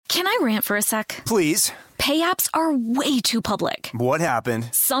Can I rant for a sec? Please. Pay apps are way too public. What happened?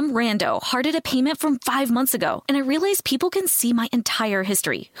 Some rando hearted a payment from 5 months ago, and I realized people can see my entire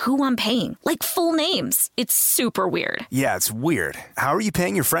history, who I'm paying, like full names. It's super weird. Yeah, it's weird. How are you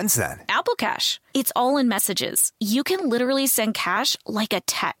paying your friends then? Apple Cash. It's all in messages. You can literally send cash like a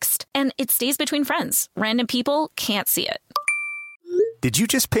text, and it stays between friends. Random people can't see it. Did you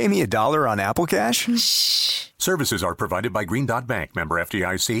just pay me $1 on Apple Cash? Shh. Services are provided by Green Dot Bank. Member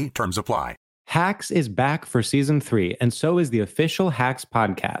FDIC. Terms apply. Hacks is back for season 3, and so is the official Hacks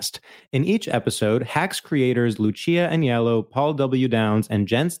podcast. In each episode, Hacks creators Lucia Aniello, Paul W. Downs, and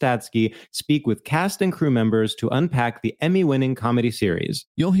Jen Statsky speak with cast and crew members to unpack the Emmy-winning comedy series.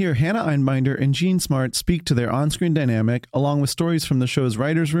 You'll hear Hannah Einbinder and Jean Smart speak to their on-screen dynamic, along with stories from the show's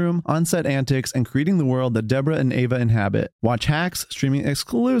writer's room, on-set antics, and creating the world that Deborah and Ava inhabit. Watch Hacks, streaming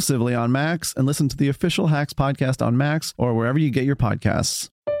exclusively on Max, and listen to the official Hacks podcast on Max or wherever you get your podcasts.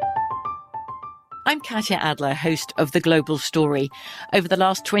 I'm Katya Adler, host of The Global Story. Over the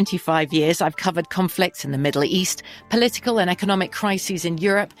last 25 years, I've covered conflicts in the Middle East, political and economic crises in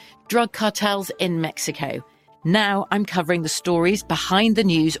Europe, drug cartels in Mexico. Now I'm covering the stories behind the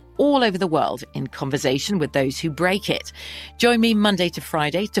news all over the world in conversation with those who break it. Join me Monday to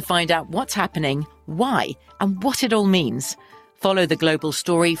Friday to find out what's happening, why, and what it all means. Follow The Global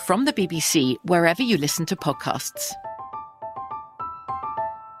Story from the BBC wherever you listen to podcasts.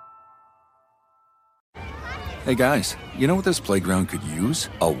 Hey guys, you know what this playground could use?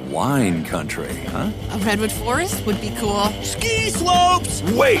 A wine country, huh? A redwood forest would be cool. Ski slopes!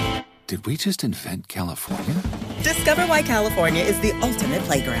 Wait! Did we just invent California? Discover why California is the ultimate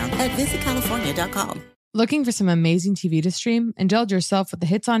playground at visitcalifornia.com. Looking for some amazing TV to stream? Indulge yourself with the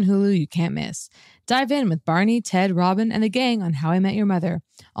hits on Hulu you can't miss. Dive in with Barney, Ted, Robin, and the gang on How I Met Your Mother.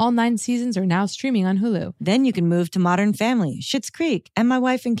 All 9 seasons are now streaming on Hulu. Then you can move to Modern Family, Schitt's Creek, and My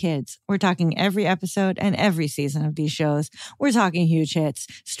Wife and Kids. We're talking every episode and every season of these shows. We're talking huge hits,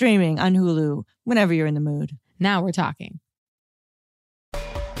 streaming on Hulu whenever you're in the mood. Now we're talking.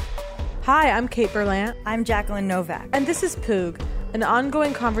 Hi, I'm Kate Berlant. I'm Jacqueline Novak. And this is Poog, an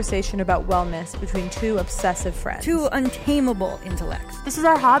ongoing conversation about wellness between 2 obsessive friends. 2 untamable intellects. This is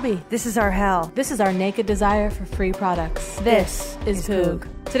our hobby. This is our hell. This is our naked desire for free products. This is Poog.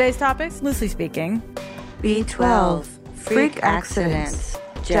 Today's topics? Loosely speaking, B12, freak accidents,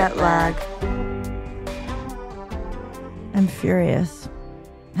 jet lag. I'm furious.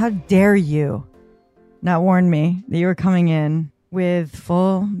 How dare you not warn me that you were coming in with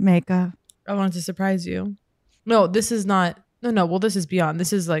full makeup? I wanted to surprise you. No, this is not. No. Well, this is beyond.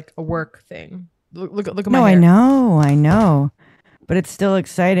 This is like a work thing. Look at my hair. No, I know. But it's still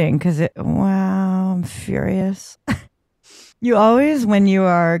exciting because wow, I'm furious. You always, when you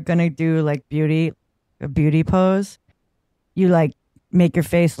are going to do like a beauty pose, you like make your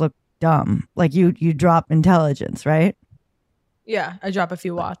face look dumb. Like you drop intelligence, right? Yeah, I drop a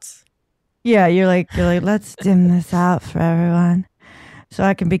few watts. Yeah, you're like, let's dim this out for everyone, so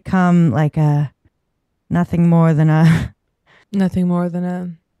I can become like nothing more than a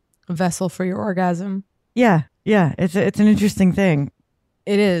vessel for your orgasm. Yeah. It's an interesting thing.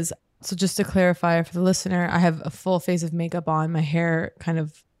 It is. So just to clarify for the listener, I have a full face of makeup on, my hair kind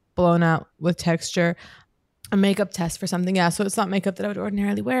of blown out with texture, a makeup test for something. Yeah, so it's not makeup that I would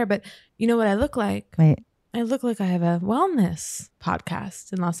ordinarily wear, but you know what I look like? Wait. I look like I have a wellness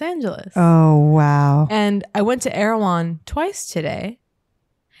podcast in Los Angeles. Oh, wow. And I went to Erewhon twice today.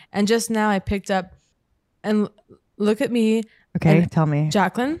 And just now I picked up, and look at me. Okay, tell me.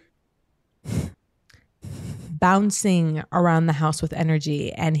 Jacqueline, bouncing around the house with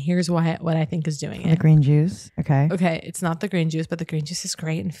energy. And here's what I think is doing it. The green juice. Okay. Okay, it's not the green juice, but the green juice is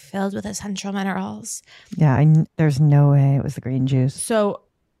great and filled with essential minerals. Yeah, there's no way it was the green juice. So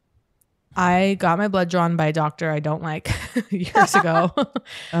I got my blood drawn by a doctor I don't like years ago.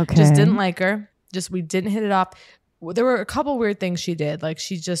 Okay. Just didn't like her. We didn't hit it off. There were a couple weird things she did. Like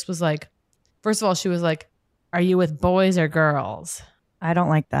she just was like, first of all, she was like, "Are you with boys or girls?" I don't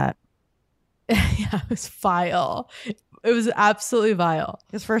like that. Yeah, it was vile. It was absolutely vile.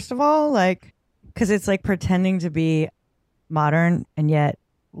 Because first of all, because it's like pretending to be modern and yet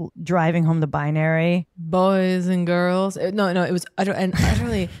driving home the binary. Boys and girls. No, it was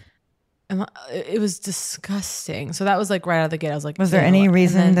utterly... It was disgusting. So that was like right out of the gate. I was like, was there any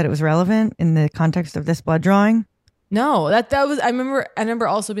reason that it was relevant in the context of this blood drawing? No, that was. I remember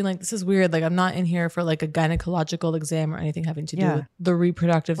also being like, this is weird. Like I'm not in here for like a gynecological exam or anything having to do with the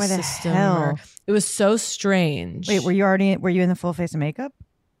reproductive system. Hell? It was so strange. Wait, were you in the full face of makeup?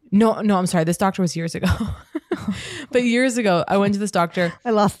 No, I'm sorry. This doctor was years ago. But years ago, I went to this doctor. I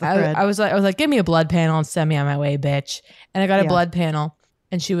lost the thread. I was like, give me a blood panel and send me on my way, bitch. And I got a blood panel.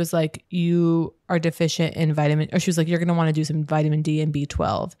 and she was like, you are deficient in vitamin, or she was like, you're going to want to do some vitamin D and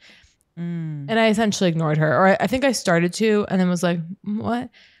B12. And I essentially ignored her, or I think I started to, and then was like, what?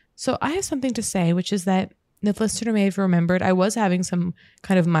 So I have something to say, which is that the listener may have remembered I was having some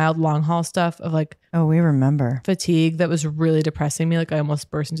kind of mild long haul stuff of like, oh, we remember, fatigue that was really depressing me. Like I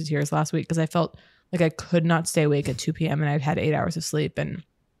almost burst into tears last week because I felt like I could not stay awake at 2 p.m. and I'd had 8 hours of sleep. And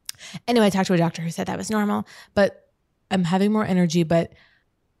anyway, I talked to a doctor who said that was normal, but I'm having more energy, but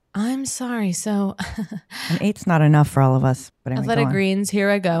I'm sorry. So and 8's not enough for all of us. But anyway, Athletic Greens, here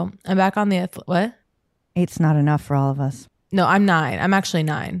I go. I'm back on the what? 8's not enough for all of us. No, I'm 9. I'm actually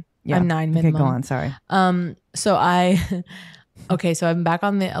 9. Yeah. I'm 9 minimum. Okay, go on. Sorry. So so I'm back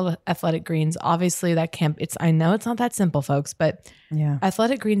on the Athletic Greens. Obviously that can't, I know it's not that simple, folks, but yeah,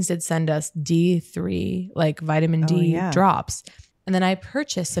 Athletic Greens did send us D3, like vitamin D drops. And then I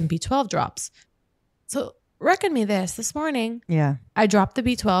purchased some B12 drops. So reckon me this morning. Yeah. I dropped the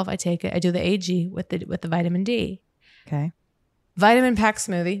B12. I take it. I do the AG with the vitamin D. Okay. Vitamin pack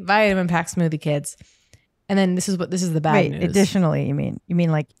smoothie, kids. And then this is the bad news. Additionally, you mean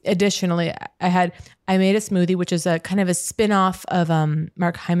like additionally, I made a smoothie, which is a kind of a spin-off of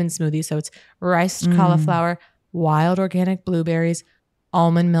Mark Hyman smoothie. So it's riced cauliflower, wild organic blueberries,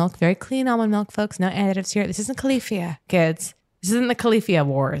 almond milk, very clean almond milk, folks. No additives here. This isn't Califia, kids. This isn't the Califia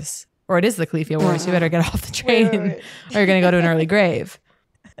wars. Or it is the Califia wars. You better get off the train or you're going to go to an early grave.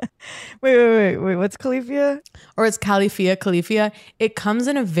 Wait. What's Califia? Or it's Califia. It comes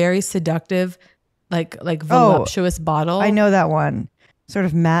in a very seductive, like voluptuous bottle. I know that one. Sort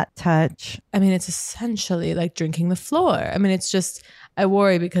of matte touch. I mean, it's essentially like drinking the floor. I mean, it's just, I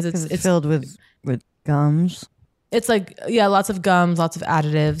worry because it's filled with gums. It's like, yeah, lots of gums, lots of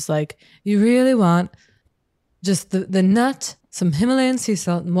additives. Like you really want just the nut, some Himalayan sea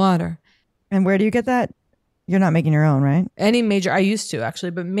salt and water. And where do you get that? You're not making your own, right? I used to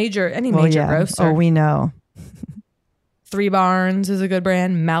actually, but major grocer. Oh, we know. 3 Barns is a good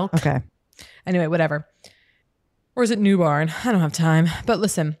brand. Milk. Okay. Anyway, whatever. Or is it New Barn? I don't have time. But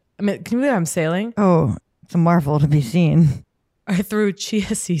listen, I mean, can you believe I'm sailing? Oh, it's a marvel to be seen. I threw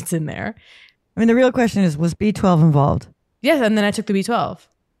chia seeds in there. I mean, the real question is, was B12 involved? Yes, and then I took the B12.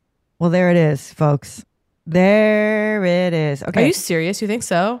 Well, there it is, folks. There it is. Okay. Are you serious? You think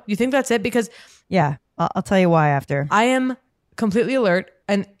so? You think that's it? Because yeah, I'll tell you why after. I am completely alert,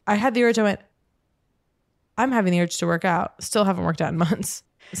 and I had the urge. I went, I'm having the urge to work out. Still haven't worked out in months,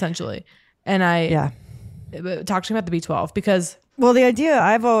 essentially. And I talked to him about the B12 because... Well, the idea,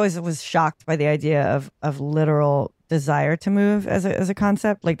 I've always was shocked by the idea of literal desire to move as a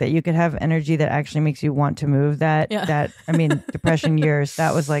concept, like that you could have energy that actually makes you want to move. That I mean, depression years,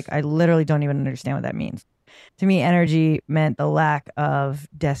 that was like, I literally don't even understand what that means. To me, energy meant the lack of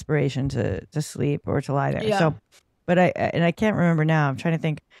desperation to sleep or to lie there. Yeah. So, but I can't remember now. I'm trying to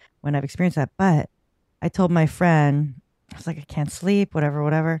think when I've experienced that. But I told my friend, I was like, I can't sleep,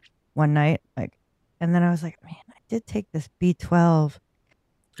 whatever. One night, and then I was like, man, I did take this B12,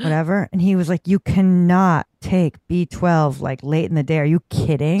 whatever. And he was like, you cannot take B12 like late in the day. Are you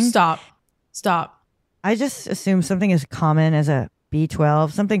kidding? Stop. I just assume something as common as a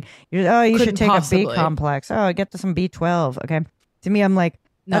B12, something you should take a B complex. Oh, get some B12. Okay. To me, I'm like,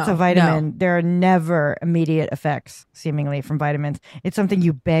 that's a vitamin. No. There are never immediate effects seemingly from vitamins. It's something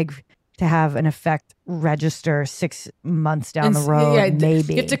you beg to have an effect register 6 months down the road,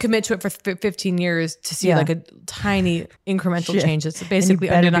 maybe. You have to commit to it for 15 years to see like a tiny incremental change. It's basically...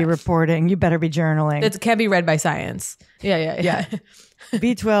 And you better be reporting. You better be journaling. It can be read by science. Yeah.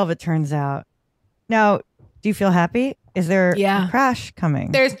 B12, it turns out. Now, do you feel happy? Is there a crash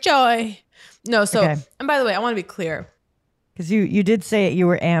coming? There's joy. No, so... Okay. And by the way, I want to be clear. Because you did say you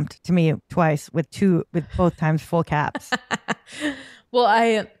were amped to me twice with both times full caps. Well,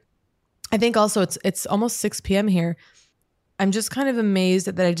 I think also it's almost 6 p.m. here. I'm just kind of amazed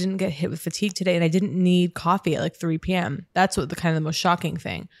that I didn't get hit with fatigue today, and I didn't need coffee at like 3 p.m. That's what the most shocking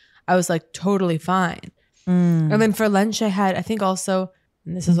thing. I was like totally fine. And then for lunch I think also,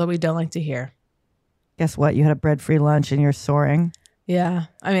 and this is what we don't like to hear. Guess what? You had a bread-free lunch and you're soaring. Yeah.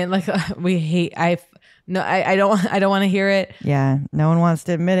 I mean, like I don't want to hear it. Yeah. No one wants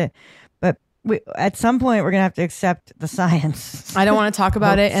to admit it. At some point, we're gonna have to accept the science. I don't want to talk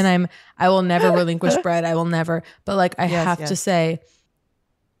about it, and I will never relinquish bread. I will never. But I have to say,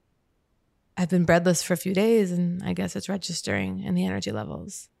 I've been breadless for a few days, and I guess it's registering in the energy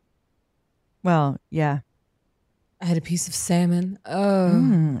levels. Well, yeah. I had a piece of salmon.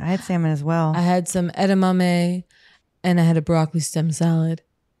 Oh, I had salmon as well. I had some edamame, and I had a broccoli stem salad.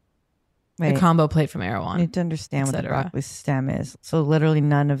 A combo plate from Erewhon. You need to understand what the broccoli stem is. So literally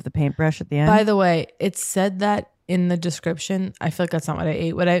none of the paintbrush at the end. By the way, it's said that in the description, I feel like that's not what I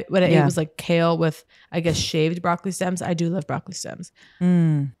ate. What I ate was like kale with, I guess, shaved broccoli stems. I do love broccoli stems.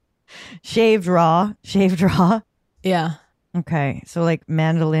 Shaved raw. Yeah. Okay, so like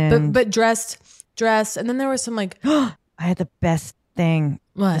mandolin, but dressed, and then there was some like. I had the best thing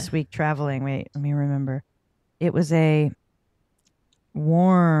this week traveling. Wait, let me remember. It was a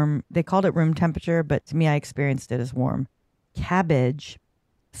warm. They called it room temperature, but to me, I experienced it as warm. Cabbage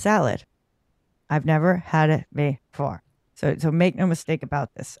salad. I've never had it before, so make no mistake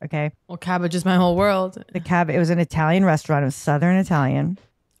about this. Okay. Well, cabbage is my whole world. The cabbage. It was an Italian restaurant. It was Southern Italian.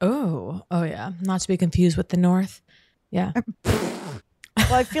 Oh yeah. Not to be confused with the North. Yeah.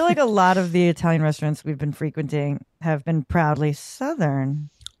 Well, I feel like a lot of the Italian restaurants we've been frequenting have been proudly Southern.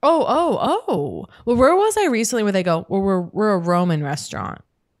 Oh. Well, where was I recently where they go, well, we're a Roman restaurant.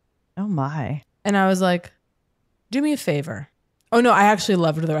 Oh, my. And I was like, do me a favor. Oh, no, I actually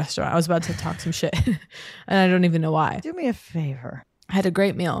loved the restaurant. I was about to talk some shit. And I don't even know why. Do me a favor. I had a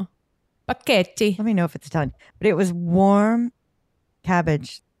great meal. Spaghetti. Let me know if it's Italian. But it was warm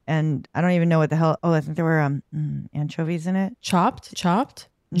cabbage. And I don't even know what the hell. Oh, I think there were anchovies in it. Chopped.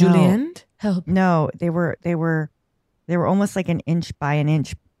 No. Julienne, help. No, they were almost like 1 inch by 1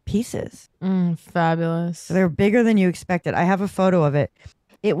 inch pieces. Fabulous. So they were bigger than you expected. I have a photo of it.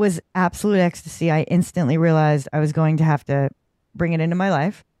 It was absolute ecstasy. I instantly realized I was going to have to bring it into my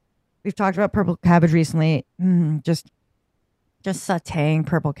life. We've talked about purple cabbage recently. Just sautéing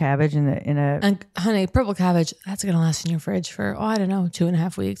purple cabbage and honey, purple cabbage, that's gonna last in your fridge for I don't know,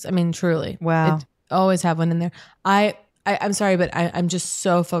 2.5 weeks. I mean, truly. Wow. Always have one in there. I'm sorry, but I'm just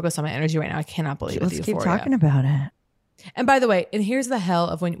so focused on my energy right now. I cannot believe it's Let's Euphoria. keep talking about it. And by the way, and here's the hell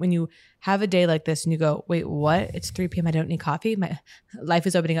of when you have a day like this and you go, wait, what? It's 3 p.m. I don't need coffee. My life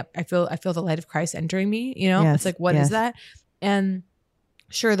is opening up. I feel the light of Christ entering me. You know, it's like, what is that? And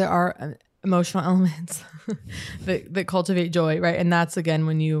sure, there are emotional elements that cultivate joy, right? And that's again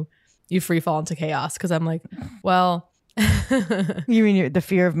when you free fall into chaos. Because I'm like, well, you mean the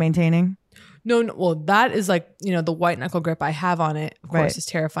fear of maintaining? No, well, that is like, the white knuckle grip I have on it, of course, is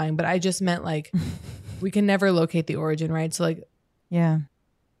terrifying. But I just meant like, we can never locate the origin, right? So like, yeah,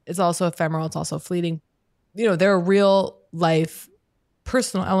 it's also ephemeral. It's also fleeting. There are real life,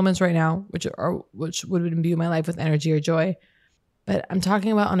 personal elements right now, which would imbue my life with energy or joy. But I'm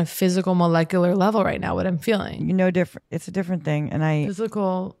talking about on a physical, molecular level right now, what I'm feeling. Different. It's a different thing. And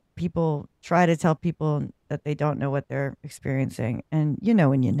physical people try to tell people that they don't know what they're experiencing. And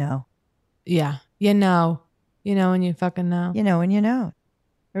when you know. Yeah. When you fucking know. When you know.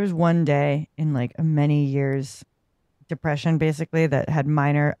 There was one day in like many years depression, basically, that had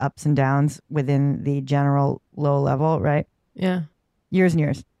minor ups and downs within the general low level, right? Yeah. Years and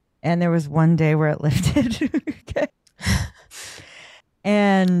years. And there was one day where it lifted. Okay.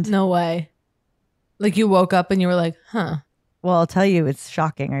 And no way. Like you woke up and you were like, huh. Well, I'll tell you, it's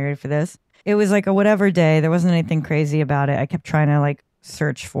shocking. Are you ready for this? It was like a whatever day. There wasn't anything crazy about it. I kept trying to like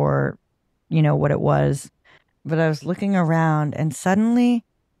search for, what it was. But I was looking around and suddenly,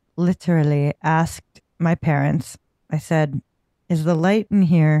 literally asked my parents, I said, is the light in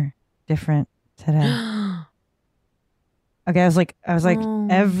here different today? Okay. I was like,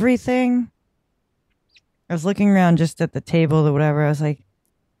 everything. I was looking around just at the table or whatever. I was like,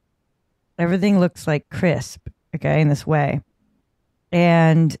 everything looks like crisp, okay, in this way.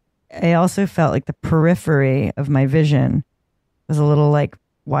 And I also felt like the periphery of my vision was a little like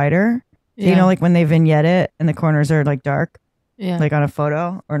wider. Yeah. Like when they vignette it and the corners are like dark, like on a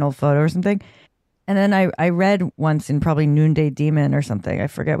photo or an old photo or something. And then I read once in probably Noonday Demon or something. I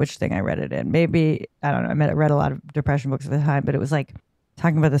forget which thing I read it in. Maybe, I don't know. I read a lot of depression books at the time, but it was like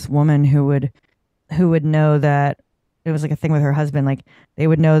talking about this woman who would know that it was like a thing with her husband. Like they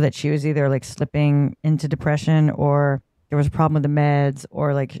would know that she was either like slipping into depression or there was a problem with the meds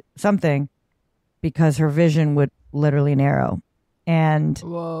or like something because her vision would literally narrow. And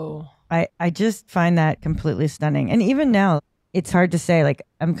whoa, I just find that completely stunning. And even now it's hard to say, like,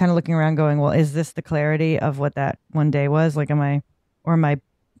 I'm kind of looking around going, well, is this the clarity of what that one day was? Like, am I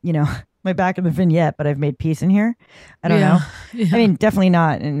my back in the vignette, but I've made peace in here? I don't know. Yeah. I mean, definitely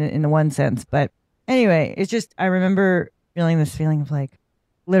not in the one sense, but anyway, it's just, I remember feeling this feeling of like,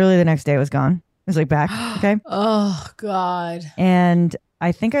 literally the next day it was gone. It was like back. Okay. Oh God. And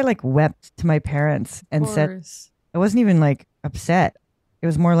I think I like wept to my parents and said, I wasn't even like upset. It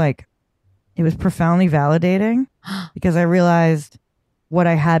was more like, it was profoundly validating because I realized what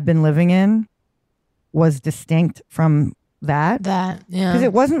I had been living in was distinct from that. Yeah. Because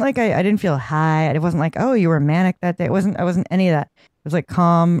it wasn't like I didn't feel high. It wasn't like, oh, you were manic that day. I wasn't any of that. It was like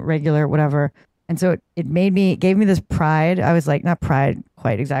calm, regular, whatever. And so it gave me this pride. I was like, not pride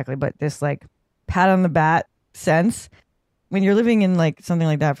quite exactly, but this like pat on the back sense. When you're living in like something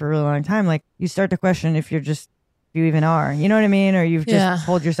like that for a really long time, like you start to question if you even are, you know what I mean? Or you've just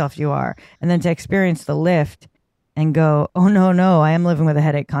told yourself you are. And then to experience the lift and go, oh no, I am living with a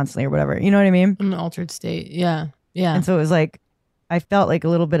headache constantly or whatever. You know what I mean? An altered state. Yeah. Yeah. And so it was like, I felt like a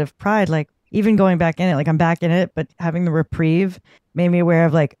little bit of pride, like even going back in it, like I'm back in it, but having the reprieve made me aware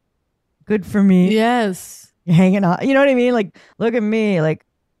of like, good for me. Yes. Hanging on. You know what I mean? Like, look at me. Like,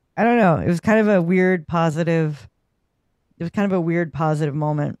 I don't know. It was kind of a weird positive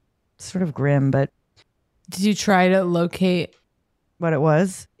moment. Sort of grim, but. Did you try to locate what it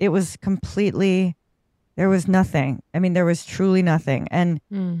was? It was completely, there was nothing. I mean, there was truly nothing. And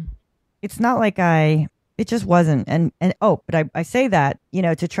it's not like it just wasn't. But I say that, you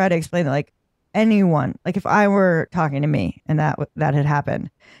know, to try to explain that like anyone, like if I were talking to me and that had happened,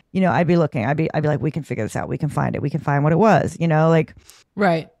 you know, I'd be looking, I'd be like, we can figure this out. We can find it. We can find what it was, you know, like.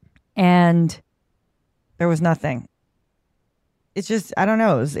 Right. And there was nothing. It's just, I don't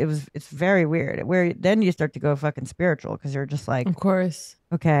know. It's very weird. Where then you start to go fucking spiritual because you're just like, of course.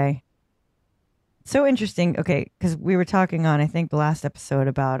 Okay. So interesting. Okay. Because we were talking on, I think the last episode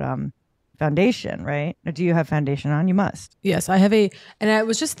about, foundation, right? Or do you have foundation on? You must. Yes, I have and I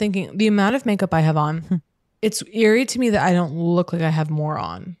was just thinking the amount of makeup I have on, it's eerie to me that I don't look like I have more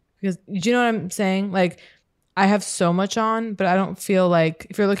on because do you know what I'm saying? Like I have so much on, but I don't feel like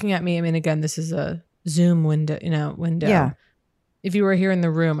if you're looking at me, I mean, again, this is a Zoom window. Yeah. If you were here in the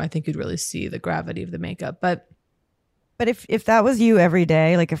room, I think you'd really see the gravity of the makeup. But if that was you every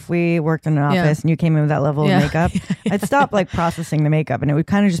day, like if we worked in an office and you came in with that level of makeup, I'd stop like processing the makeup and it would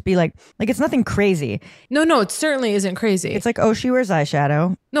kind of just be like it's nothing crazy. No, it certainly isn't crazy. It's like, oh, she wears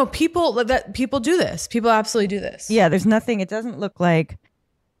eyeshadow. No, people do this. People absolutely do this. Yeah, there's nothing. It doesn't look like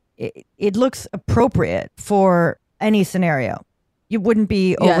it looks appropriate for any scenario. You wouldn't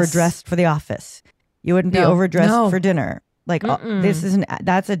be overdressed for the office. You wouldn't be overdressed for dinner. Like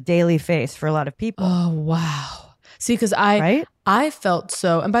that's a daily face for a lot of people. Oh, wow. See, because I felt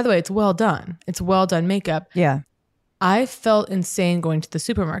so, and by the way, it's well done. It's well done makeup. Yeah. I felt insane going to the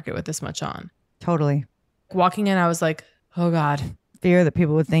supermarket with this much on. Totally. Walking in, I was like, oh God. Fear that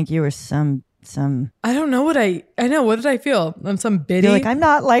people would think you were some. I don't know what I know. What did I feel? I'm some biddy. You're like, I'm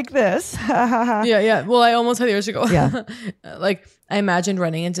not like this. Yeah. Well, I almost had the urge to go. Yeah. Like I imagined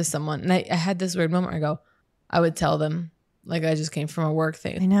running into someone and I had this weird moment where I would tell them, like I just came from a work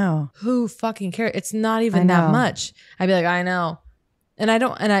thing. I know. Who fucking cares? It's not even that much. I'd be like, I know. And I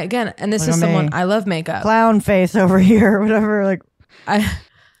don't, and I, again, and this is someone, I love makeup. Clown face over here, or whatever. Like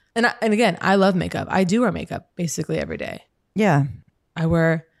and again, I love makeup. I do wear makeup basically every day. Yeah. I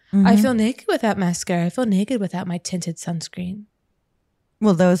wear, I feel naked without mascara. I feel naked without my tinted sunscreen.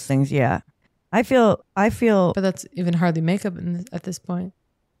 Well, those things. Yeah. I feel, but that's even hardly makeup at this point.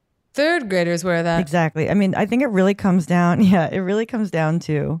 Third graders wear that. Exactly. I mean, I think it really comes down. Yeah, it really comes down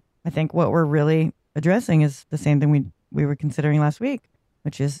to, I think what we're really addressing is the same thing we were considering last week,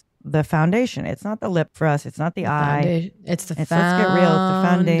 which is the foundation. It's not the lip for us. It's not the eye. It's the foundation. Let's get real. It's the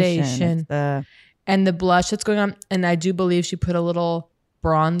foundation. It's and the blush that's going on. And I do believe she put a little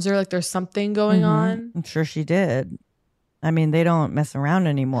bronzer. Like there's something going on. I'm sure she did. I mean, they don't mess around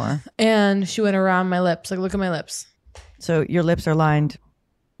anymore. And she went around my lips. Like, look at my lips. So your lips are lined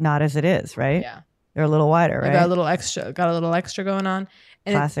not as it is, right? Yeah. They're a little wider, right? I got a little extra going on.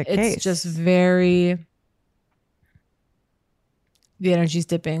 And classic case. It's just very, the energy's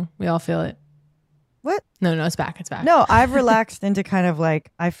dipping. We all feel it. What? No, it's back. It's back. No, I've relaxed into kind of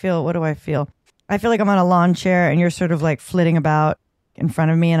like, what do I feel? I feel like I'm on a lawn chair and you're sort of like flitting about in front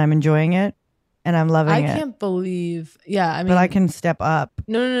of me and I'm enjoying it and I'm loving it. I can't believe, I mean. But I can step up.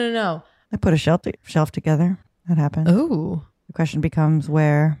 No. I put a shelf together. That happened. Ooh. The question becomes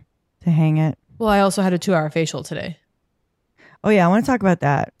where to hang it. Well, I also had a 2-hour facial today. Oh yeah, I want to talk about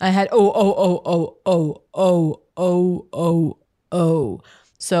that. I had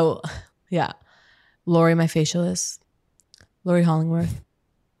So yeah, Lori, my facialist, Lori Hollingworth.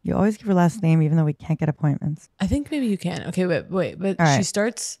 You always give her last name, even though we can't get appointments. I think maybe you can. Okay, wait, but she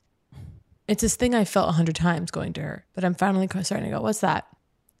starts. It's this thing I felt 100 times going to her, but I'm finally starting to go, what's that?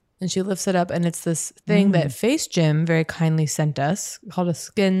 And she lifts it up and it's this thing that Face Gym very kindly sent us called a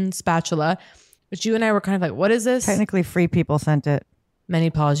skin spatula, which you and I were kind of like, what is this? Technically Free People sent it. Many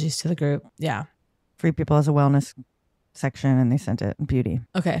apologies to the group. Yeah. Free People has a wellness section and they sent it. Beauty.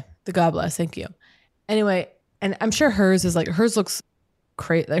 Okay. God bless. Thank you. Anyway, and I'm sure hers looks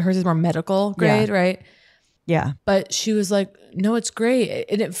great. Like hers is more medical grade, right? Yeah. But she was like, no, it's great.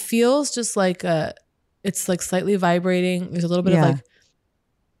 And it feels just like it's like slightly vibrating. There's a little bit of like,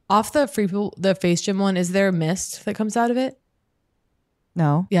 off the Face Gym one, is there a mist that comes out of it?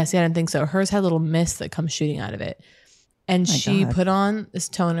 No. Yeah, see, I didn't think so. Hers had little mist that comes shooting out of it. And she put on this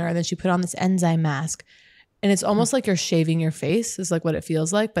toner and then she put on this enzyme mask. And it's almost like you're shaving your face is like what it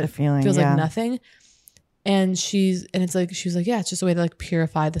feels like, but it feels like nothing. And she was like, yeah, it's just a way to like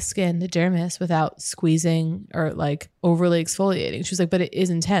purify the skin, the dermis, without squeezing or like overly exfoliating. She was like, but it is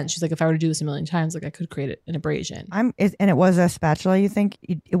intense. She's like, if I were to do this a million times, like I could create an abrasion. And it was a spatula, you think?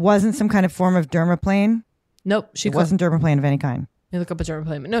 It wasn't some kind of form of dermaplane? Nope. It wasn't dermaplane of any kind. Let me look up a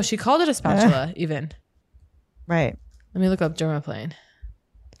dermaplane. No, she called it a spatula even. Right. Let me look up dermaplane.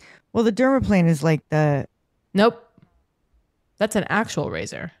 Well, the dermaplane is like the... Nope. That's an actual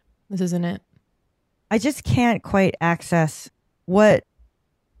razor. This isn't it. I just can't quite access what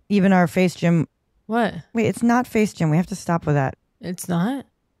even our Face Gym... What? Wait, it's not Face Gym. We have to stop with that. It's not?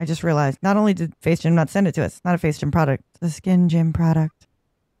 I just realized. Not only did Face Gym not send it to us, it's not a Face Gym product. It's a Skin Gym product.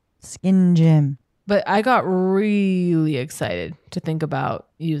 Skin Gym. But I got really excited to think about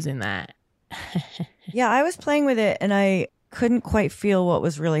using that. Yeah, I was playing with it and I couldn't quite feel what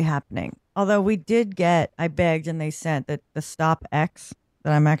was really happening. Although we did get, I begged and they sent the Stop X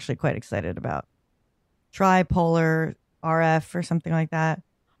that I'm actually quite excited about. Tripolar RF or something like that.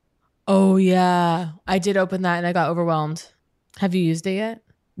 Oh, yeah. I did open that and I got overwhelmed. Have you used it yet?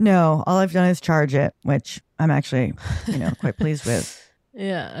 No, all I've done is charge it, which I'm actually, quite pleased with.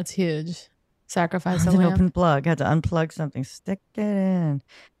 Yeah, that's huge. Sacrifice a An lamp. open plug. Had to unplug something, stick it in.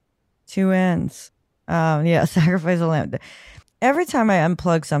 2 ends. Yeah, sacrifice a lamp. Every time I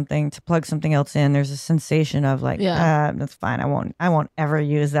unplug something to plug something else in, there's a sensation of like, that's fine. I won't ever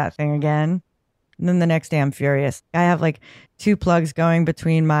use that thing again. And then the next day I'm furious. I have like 2 plugs going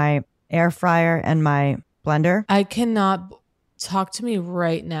between my air fryer and my blender. I cannot talk to me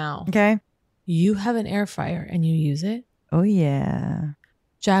right now. Okay. You have an air fryer and you use it? Oh, yeah.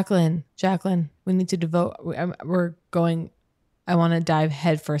 Jacqueline, we need to devote. I want to dive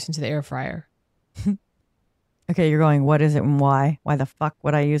headfirst into the air fryer. Okay, you're going, what is it and why? Why the fuck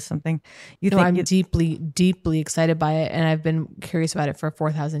would I use something? I'm deeply, deeply excited by it, and I've been curious about it for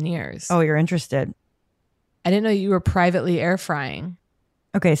 4,000 years. Oh, you're interested. I didn't know you were privately air frying.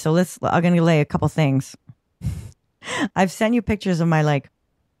 Okay, so I'm going to lay a couple things. I've sent you pictures of my like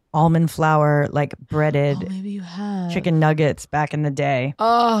almond flour, like breaded maybe you have. chicken nuggets back in the day.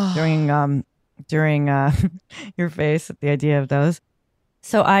 Oh, during your face at the idea of those.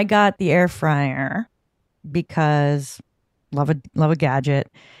 So I got the air fryer because love a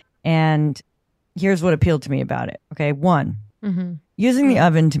gadget, and here's what appealed to me about it. Okay, 1, using the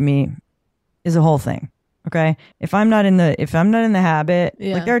oven to me is a whole thing. Okay, if I'm not in the habit,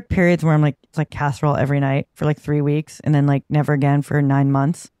 like there are periods where I'm like, it's like casserole every night for like 3 weeks, and then like never again for 9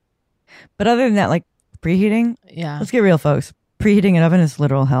 months. But other than that, like preheating, let's get real, folks. Preheating an oven is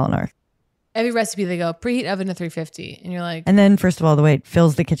literal hell on earth. Every recipe they go preheat oven to 350, and you're like, and then first of all, the way it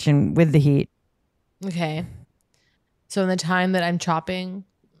fills the kitchen with the heat. Okay, so in the time that I'm chopping,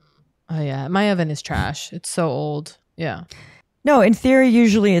 oh yeah, my oven is trash. It's so old. Yeah. No, in theory,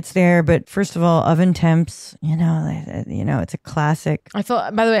 usually it's there, but first of all, oven temps, it's a classic. By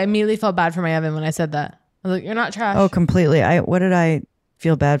the way, I immediately felt bad for my oven when I said that. I was like, you're not trash. Oh, completely. What did I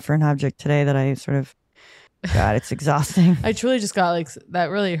feel bad for an object today that I sort of, God, it's exhausting. I truly just got like,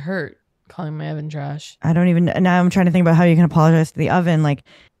 that really hurt calling my oven trash. I don't even, now I'm trying to think about how you can apologize to the oven. Like,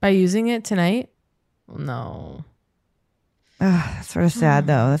 by using it tonight? No. That's sort of sad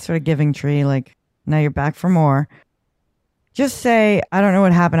though. That's sort of giving tree. Like, now you're back for more. Just say, I don't know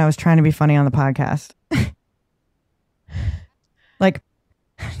what happened. I was trying to be funny on the podcast. Like,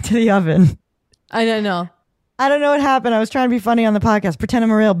 to the oven. I don't know. I don't know what happened. I was trying to be funny on the podcast. Pretend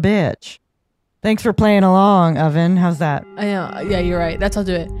I'm a real bitch. Thanks for playing along, oven. How's that? I know. Yeah, you're right. That's how I'll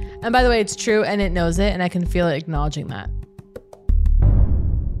do it. And by the way, it's true and it knows it, and I can feel it acknowledging that.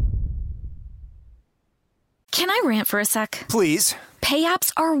 Can I rant for a sec? Please. Pay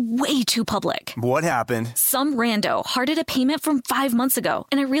apps are way too public. What happened? Some rando hearted a payment from 5 months ago,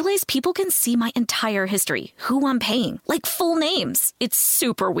 and I realized people can see my entire history, who I'm paying, like full names. It's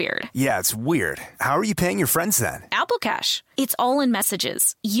super weird. Yeah, it's weird. How are you paying your friends then? Apple Cash. It's all in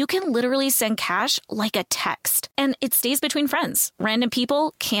messages. You can literally send cash like a text, and it stays between friends. Random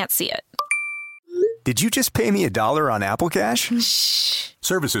people can't see it. Did you just pay me $1 on Apple Cash? Shh.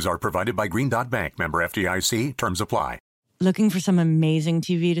 Services are provided by Green Dot Bank. Member FDIC. Terms apply. Looking for some amazing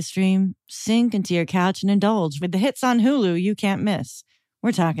TV to stream? Sink into your couch and indulge with the hits on Hulu you can't miss.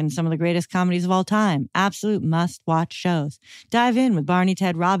 We're talking some of the greatest comedies of all time, absolute must-watch shows. Dive in with Barney,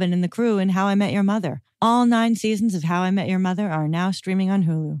 Ted, Robin, and the crew in How I Met Your Mother. All 9 seasons of How I Met Your Mother are now streaming on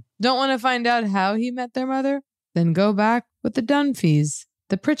Hulu. Don't want to find out how he met their mother? Then go back with the Dunphys.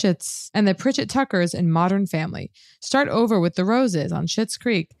 the Pritchetts, and the Pritchett Tuckers in Modern Family. Start over with the Roses on Schitt's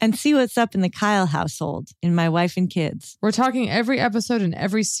Creek. And see what's up in the Kyle household in My Wife and Kids. We're talking every episode and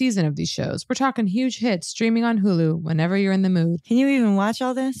every season of these shows. We're talking huge hits streaming on Hulu whenever you're in the mood. Can you even watch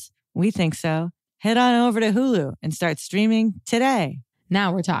all this? We think so. Head on over to Hulu and start streaming today.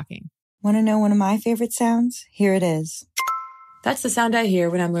 Now we're talking. Want to know one of my favorite sounds? Here it is. That's the sound I hear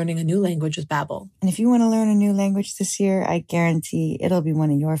when I'm learning a new language with Babbel. And if you want to learn a new language this year, I guarantee it'll be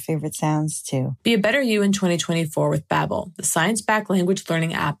one of your favorite sounds too. Be a better you in 2024 with Babbel, the science-backed language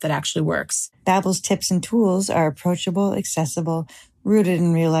learning app that actually works. Babbel's tips and tools are approachable, accessible, rooted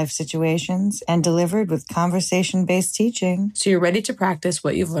in real-life situations, and delivered with conversation-based teaching. So you're ready to practice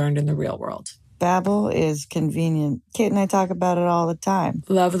what you've learned in the real world. Babbel is convenient. Kate and I talk about it all the time.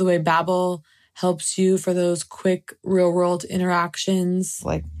 Love the way Babbel helps you for those quick real-world interactions.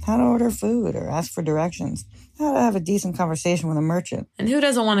 Like how to order food or ask for directions. How to have a decent conversation with a merchant. And who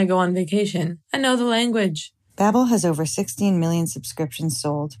doesn't want to go on vacation and know the language? Babbel has over 16 million subscriptions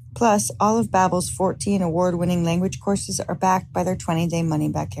sold. Plus, all of Babbel's 14 award-winning language courses are backed by their 20-day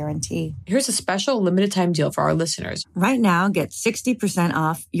money-back guarantee. Here's a special limited-time deal for our listeners. Right now, get 60%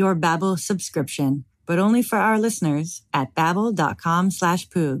 off your Babbel subscription, but only for our listeners at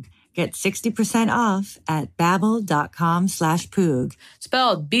babbel.com/poog. Get 60% off at babbel.com/poog.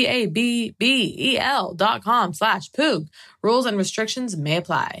 Spelled BABBEL.com/poog. Rules and restrictions may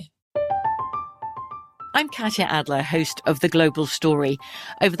apply. I'm Katya Adler, host of The Global Story.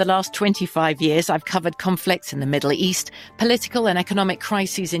 Over the last 25 years, I've covered conflicts in the Middle East, political and economic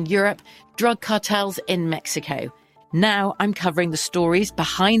crises in Europe, drug cartels in Mexico. Now I'm covering the stories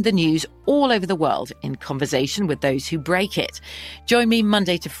behind the news all over the world in conversation with those who break it. Join me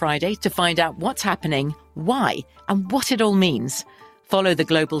Monday to Friday to find out what's happening, why, and what it all means. Follow The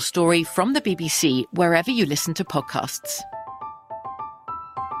Global Story from the BBC wherever you listen to podcasts.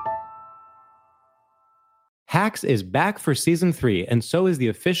 Hacks is back for season 3, and so is the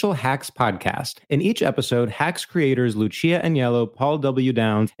official Hacks podcast. In each episode, Hacks creators Lucia Aniello, Paul W.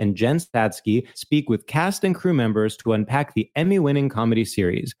 Downs, and Jen Statsky speak with cast and crew members to unpack the Emmy-winning comedy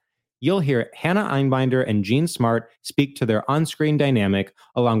series. You'll hear Hannah Einbinder and Jean Smart speak to their on-screen dynamic,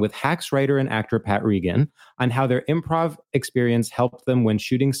 along with Hacks writer and actor Pat Regan, on how their improv experience helped them when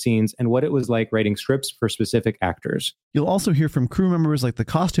shooting scenes and what it was like writing scripts for specific actors. You'll also hear from crew members like the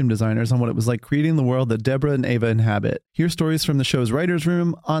costume designers on what it was like creating the world that Deborah and Ava inhabit. Hear stories from the show's writer's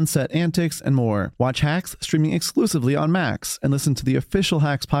room, on-set antics, and more. Watch Hacks streaming exclusively on Max, and listen to the official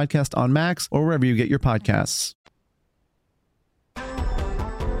Hacks podcast on Max or wherever you get your podcasts.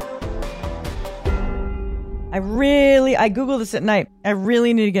 I Googled this at night. I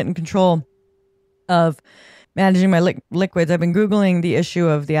really need to get in control of managing my liquids. I've been Googling the issue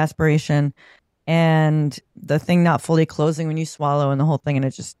of the aspiration and the thing not fully closing when you swallow and the whole thing, and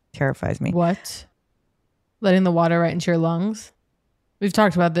it just terrifies me. What? Letting the water right into your lungs? We've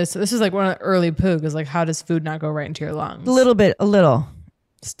talked about this. This is like one of the early poog is like, how does food not go right into your lungs? A little.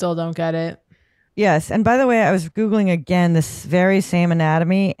 Still don't get it. Yes. And by the way, I was Googling again this very same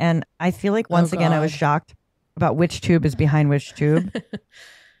anatomy, and I feel like once again I was shocked about which tube is behind which tube.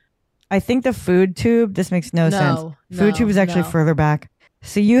 I think the food tube, this makes no sense. Food tube is actually further back.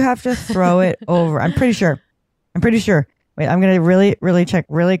 So you have to throw it over. I'm pretty sure. Wait, I'm going to really check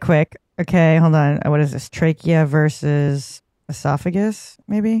really quick. Okay, hold on. What is this? Trachea versus esophagus,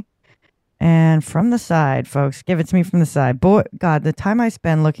 maybe? And from the side, folks. Give it to me from the side. Boy, God, the time I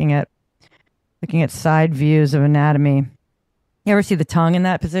spend looking at side views of anatomy. You ever see the tongue in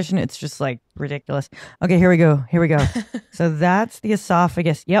that position? It's just like ridiculous. Okay, here we go. So that's the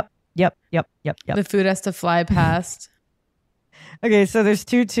esophagus. Yep. The food has to fly past. Okay, so there's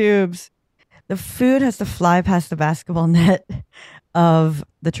two tubes. The food has to fly past the basketball net of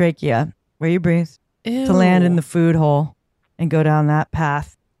the trachea, where you breathe, to land in the food hole and go down that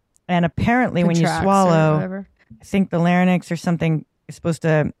path. And apparently when you swallow, I think the larynx or something is supposed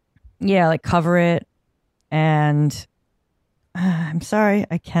to, cover it. And I'm sorry,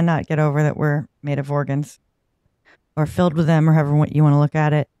 I cannot get over that we're made of organs or filled with them, or however you want to look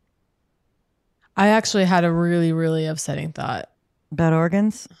at it. I actually had a really, really upsetting thought. About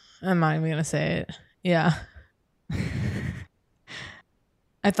organs? I'm not even going to say it. Yeah.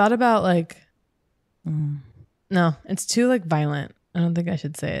 I thought about no, it's too violent. I don't think I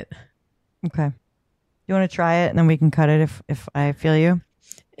should say it. Okay. You want to try it and then we can cut it if I feel you?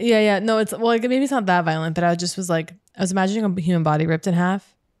 Yeah. No, maybe it's not that violent, but I was imagining a human body ripped in half.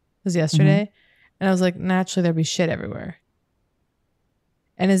 It was yesterday. Mm-hmm. And I was like, naturally there'd be shit everywhere.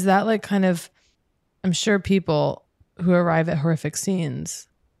 And is that I'm sure people who arrive at horrific scenes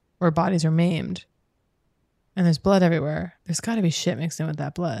where bodies are maimed And there's blood everywhere. There's got to be shit mixed in with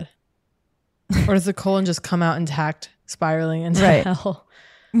that blood. Or does the colon just come out intact, spiraling into hell?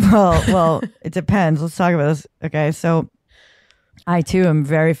 Well, it depends. Let's talk about this. Okay, so I too am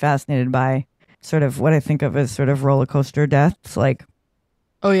very fascinated by sort of what I think of as sort of roller coaster deaths, like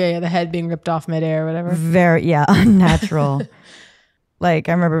the head being ripped off midair or whatever. Very unnatural. Like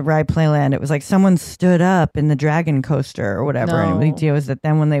I remember Ride Playland, it was like someone stood up in the dragon coaster or whatever. No. And the idea was that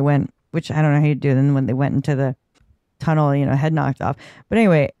then when they went, which I don't know how you do, then when they went into the tunnel, head knocked off. But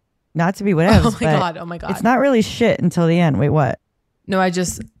anyway, not to be whatever. Oh my God. It's not really shit until the end. Wait, what? No,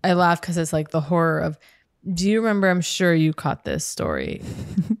 I laugh because it's like the horror of, do you remember, I'm sure you caught this story.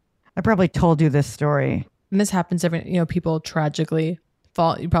 I probably told you this story. And this happens every, people tragically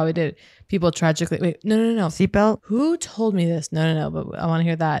fall. You probably did. People tragically, wait, no. Seatbelt? Who told me this? No, but I want to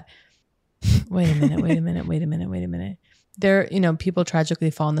hear that. Wait a minute. There, people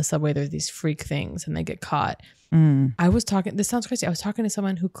tragically fall in the subway. There's these freak things and they get caught. I was talking, this sounds crazy. I was talking to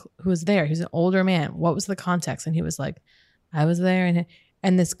someone who was there. He was an older man. What was the context? And he was like, I was there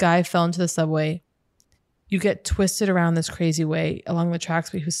and this guy fell into the subway. You get twisted around this crazy way along the tracks,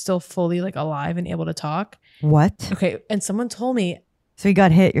 but he was still fully like alive and able to talk. What? Okay. And someone told me. So he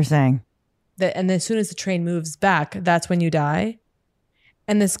got hit, you're saying? That, and as soon as the train moves back, that's when you die.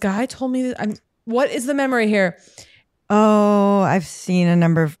 And this guy told me that what is the memory here? Oh, I've seen a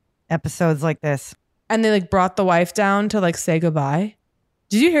number of episodes like this. And they like brought the wife down to like say goodbye.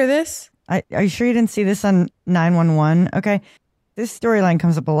 Did you hear this? Are you sure you didn't see this on 911? Okay. This storyline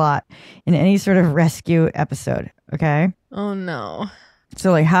comes up a lot in any sort of rescue episode. Okay. Oh no.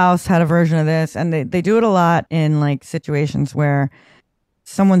 So like House had a version of this, and they do it a lot in like situations where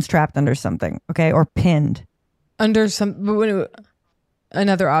someone's trapped under something. Okay. Or pinned. Under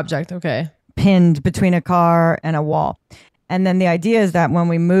another object. Okay. Pinned between a car and a wall. And then the idea is that when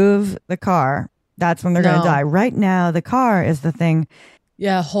we move the car, that's when they're going to die. Right now, the car is the thing.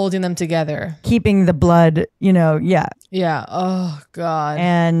 Yeah, holding them together. Keeping the blood, yeah. Yeah. Oh, God.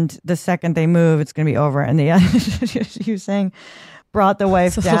 And the second they move, it's going to be over. And you saying brought the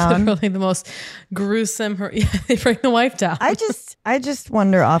wife down. Literally the most gruesome. They bring the wife down. I just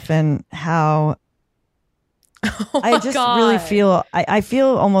wonder often how. I just really feel. I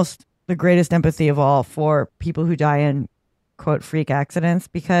feel almost the greatest empathy of all for people who die in quote freak accidents,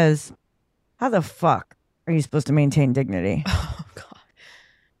 because how the fuck are you supposed to maintain dignity? Oh God.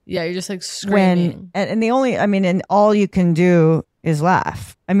 Yeah, you're just like screaming. And all you can do is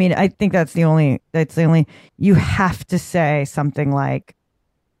laugh. I mean, I think that's the only, you have to say something like,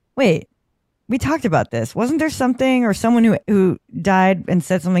 wait, we talked about this. Wasn't there something or someone who died and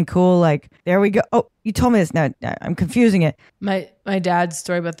said something cool like, there we go. Oh, you told me this. Now I'm confusing it. My dad's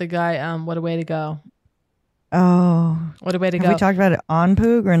story about the guy, what a way to go. Oh. What a way to go. Have we talked about it on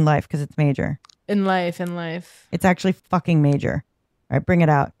Poog or in life? Because it's major. In life. It's actually fucking major. All right, bring it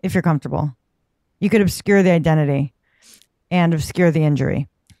out if you're comfortable. You could obscure the identity and obscure the injury.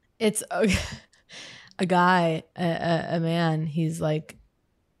 It's a guy, a man. He's like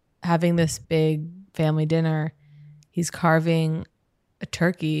having this big family dinner. He's carving a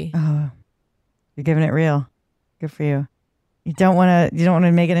turkey. Oh, you're giving it real. Good for you. You don't want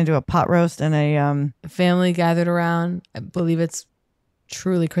to make it into a pot roast and a family gathered around. I believe it's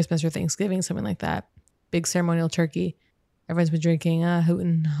truly Christmas or Thanksgiving, something like that. Big ceremonial turkey. Everyone's been drinking,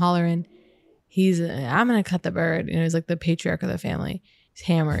 hooting, hollering. I'm going to cut the bird. He's like the patriarch of the family. He's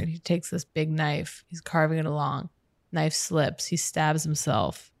hammered. He takes this big knife. He's carving it along. Knife slips. He stabs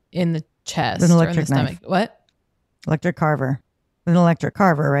himself in the chest an or electric in the stomach. knife. What? Electric carver. An electric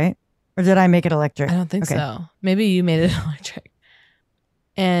carver, right? Or did I make it electric? I don't think so. Maybe you made it electric.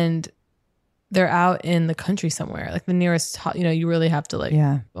 And they're out in the country somewhere. Like the nearest, you really have to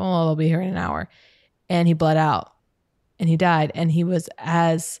they'll be here in an hour. And he bled out. And he died. And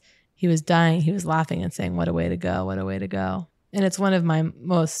as he was dying, he was laughing and saying, what a way to go. What a way to go. And it's one of my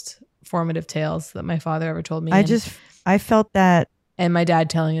most formative tales that my father ever told me. I felt that. And my dad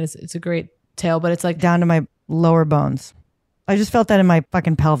telling it, it's a great tale, but it's like down to my lower bones. I just felt that in my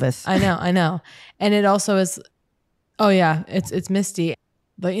fucking pelvis. I know. And it also is, it's misty.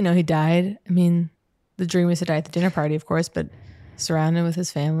 But, he died. I mean, the dream was to die at the dinner party, of course, but surrounded with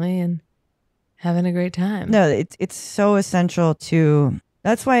his family and having a great time. No, it's so essential to,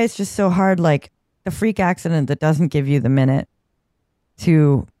 that's why it's just so hard, like the freak accident that doesn't give you the minute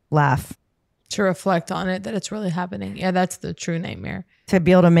to laugh. To reflect on it, that it's really happening. Yeah, that's the true nightmare. To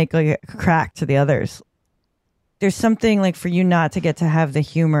be able to make like a crack to the others. There's something like for you not to get to have the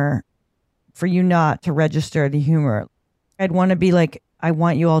humor, for you not to register the humor. I'd want to be like, I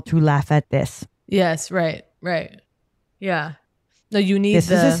want you all to laugh at this. Yes, right. Yeah. No, you need this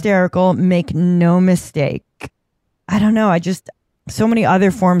is hysterical. Make no mistake. I don't know. So many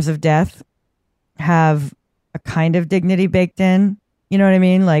other forms of death have a kind of dignity baked in. You know what I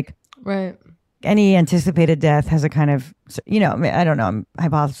mean? Like, right. Any anticipated death has a kind of, I don't know. I'm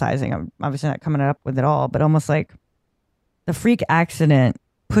hypothesizing. I'm obviously not coming up with it all, but almost like the freak accident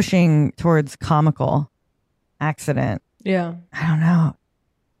pushing towards comical accident. Yeah. I don't know.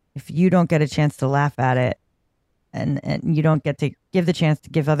 If you don't get a chance to laugh at it and you don't get to give the chance to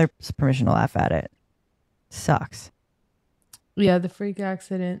give others permission to laugh at it, sucks. Yeah, the freak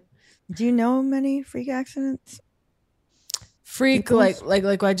accident. Do you know many freak accidents? Freak, like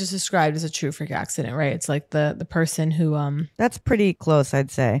what I just described is a true freak accident, right? It's like the person who That's pretty close,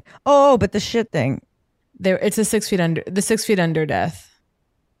 I'd say. Oh, but the shit thing. It's a 6 feet under, the 6 feet under death.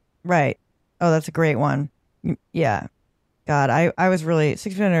 Right. Oh, that's a great one. Yeah. God, I was really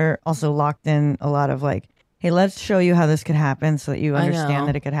 6 feet under also locked in a lot of like, hey, let's show you how this could happen so that you understand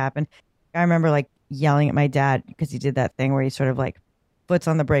that it could happen. I remember like yelling at my dad because he did that thing where he sort of like foot's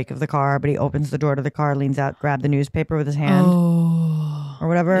on the brake of the car, but he opens the door to the car, leans out, grab the newspaper with his hand or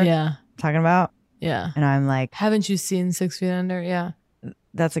whatever. Yeah. Talking about. Yeah. And I'm like, haven't you seen 6 feet under? Yeah.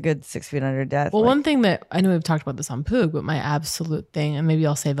 That's a good 6 feet under death. Well, one thing that I know we've talked about this on Poog, but my absolute thing, and maybe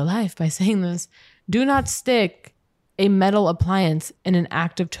I'll save a life by saying this, do not stick a metal appliance in an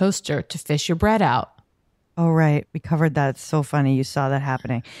active toaster to fish your bread out. Oh, right. We covered that. It's so funny. You saw that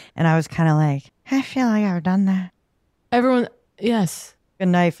happening. And I was kind of like, I feel like I've done that. Everyone, yes. A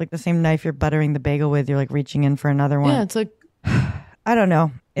knife, like the same knife you're buttering the bagel with, you're like reaching in for another one. Yeah, it's like, I don't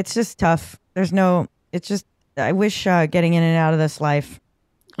know. It's just tough. I wish getting in and out of this life.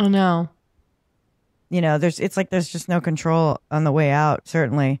 Oh, no. There's just no control on the way out,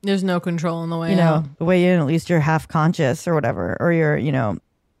 certainly. There's no control on the way out. The way in, at least you're half conscious or whatever, or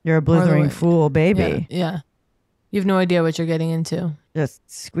you're a blithering fool, baby. Yeah. You have no idea what you're getting into. Just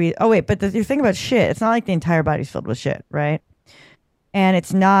squeeze. Oh, wait, but you think about shit. It's not like the entire body's filled with shit, right? And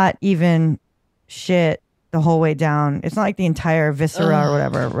it's not even shit the whole way down. It's not like the entire viscera or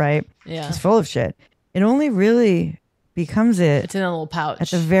whatever, right? Yeah. It's full of shit. It only really becomes it. It's in a little pouch. At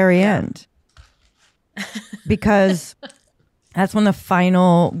the very end. Because that's when the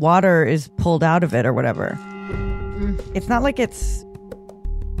final water is pulled out of it or whatever. It's not like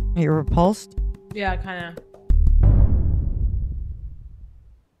you're repulsed. Yeah, kind of.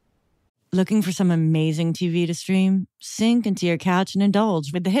 Looking for some amazing TV to stream? Sink into your couch and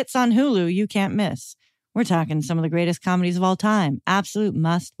indulge with the hits on Hulu you can't miss. We're talking some of the greatest comedies of all time, absolute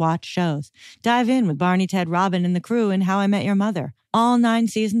must-watch shows. Dive in with Barney, Ted, Robin, and the crew in How I Met Your Mother. All 9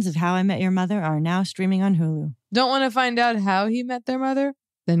 seasons of How I Met Your Mother are now streaming on Hulu. Don't want to find out how he met their mother?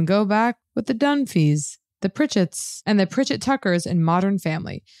 Then go back with the Dunphys, the Pritchetts, and the Pritchett Tuckers in Modern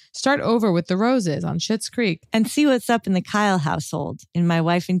Family. Start over with the Roses on Schitt's Creek. And see what's up in the Kyle household in My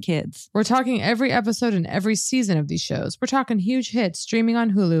Wife and Kids. We're talking every episode and every season of these shows. We're talking huge hits streaming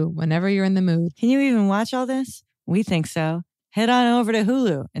on Hulu whenever you're in the mood. Can you even watch all this? We think so. Head on over to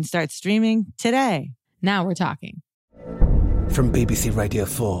Hulu and start streaming today. Now we're talking. From BBC Radio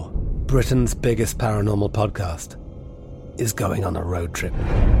 4, Britain's biggest paranormal podcast is going on a road trip.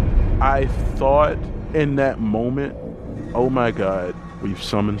 I thought in that moment, oh my God, we've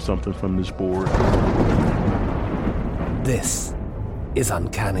summoned something from this board. This is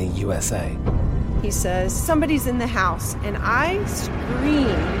Uncanny USA. He says, somebody's in the house, and I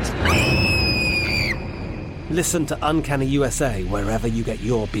screamed. Listen to Uncanny USA wherever you get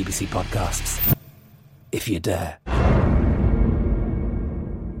your BBC podcasts, if you dare.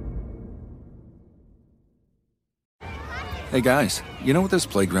 Hey guys, you know what this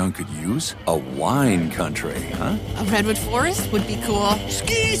playground could use? A wine country, huh? A redwood forest would be cool.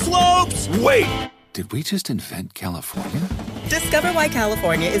 Ski slopes! Wait! Did we just invent California? Discover why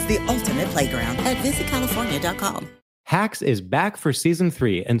California is the ultimate playground at visitcalifornia.com. Hacks is back for season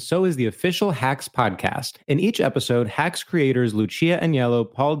 3, and so is the official Hacks podcast. In each episode, Hacks creators Lucia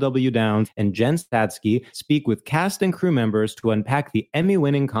Aniello, Paul W. Downs, and Jen Statsky speak with cast and crew members to unpack the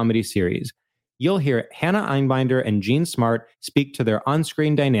Emmy-winning comedy series. You'll hear Hannah Einbinder and Jean Smart speak to their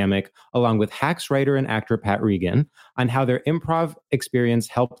on-screen dynamic, along with Hacks writer and actor Pat Regan, on how their improv experience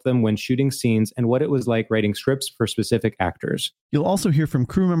helped them when shooting scenes and what it was like writing scripts for specific actors. You'll also hear from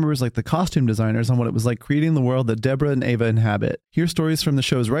crew members like the costume designers on what it was like creating the world that Deborah and Ava inhabit. Hear stories from the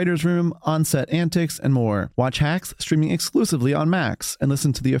show's writer's room, on-set antics, and more. Watch Hacks streaming exclusively on Max, and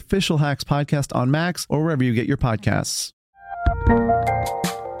listen to the official Hacks podcast on Max or wherever you get your podcasts.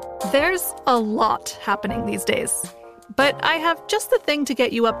 There's a lot happening these days, but I have just the thing to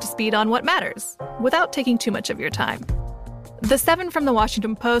get you up to speed on what matters without taking too much of your time. The 7 from the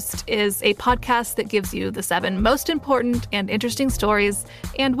Washington Post is a podcast that gives you the 7 most important and interesting stories,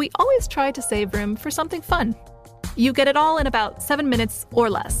 and we always try to save room for something fun. You get it all in about 7 minutes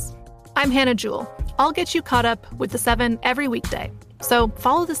or less. I'm Hannah Jewell. I'll get you caught up with the 7 every weekday. So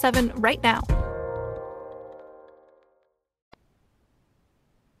follow the 7 right now.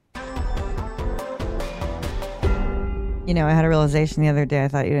 You know, I had a realization the other day I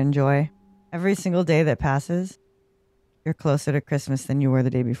thought you'd enjoy. Every single day that passes, you're closer to Christmas than you were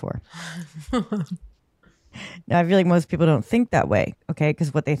the day before. Now, I feel like most people don't think that way, okay?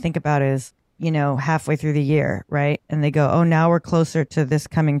 Because what they think about is, you know, halfway through the year, right? And they go, oh, now we're closer to this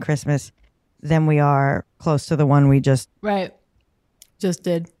coming Christmas than we are close to the one we just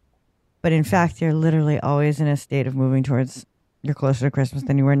did. But in fact, you're literally always in a state of moving towards you're closer to Christmas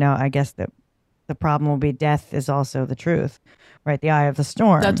than you were now. I guess that the problem will be death is also the truth, right? The eye of the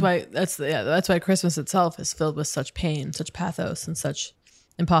storm. That's why Christmas itself is filled with such pain, such pathos, and such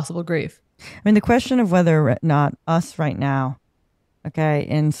impossible grief. I mean, the question of whether or not us right now, okay,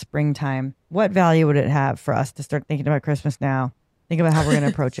 in springtime, what value would it have for us to start thinking about Christmas now? Think about how we're going to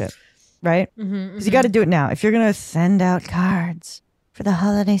approach it, right? Because you got to do it now. If you're going to send out cards for the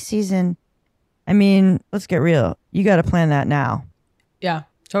holiday season, I mean, let's get real. You got to plan that now. Yeah,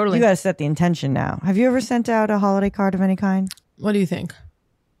 totally. You got to set the intention now. Have you ever sent out a holiday card of any kind? What do you think?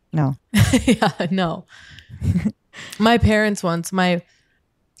 No. Yeah, no. My parents once,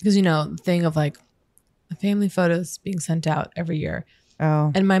 because you know, the thing of like the family photos being sent out every year.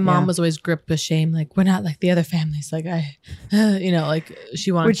 Oh. And my mom was always gripped with shame. Like, we're not like the other families. Like you know, like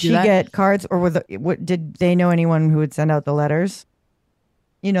she wanted to do that. Would she get cards or did they know anyone who would send out the letters?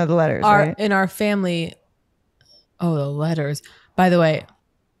 You know, the letters, right? In our family. Oh, the letters. By the way,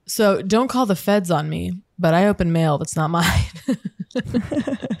 so don't call the feds on me, but I open mail that's not mine.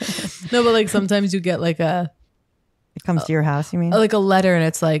 No, but like sometimes you get like it comes to your house, you mean? Like a letter and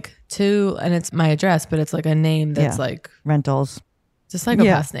it's like and it's my address, but it's like a name that's like rentals. Just like a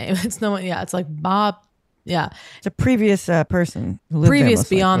last name. It's no one. Yeah, it's like Bob. Yeah, it's a previous person. Who lived previous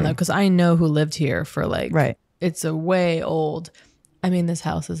there, beyond though, because I know who lived here for like. Right. It's a way old. I mean, this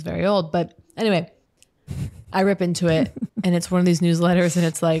house is very old, but anyway, I rip into it, and it's one of these newsletters, and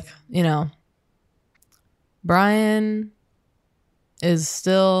it's like, you know, Brian is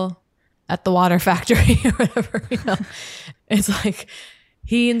still at the water factory or whatever. You know, it's like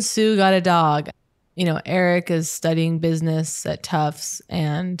he and Sue got a dog. You know, Eric is studying business at Tufts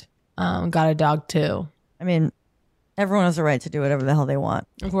and got a dog too. I mean, everyone has the right to do whatever the hell they want.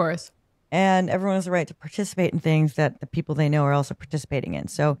 Of course. And everyone has the right to participate in things that the people they know are also participating in.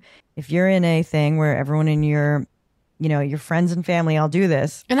 So if you're in a thing where everyone in your, you know, your friends and family all do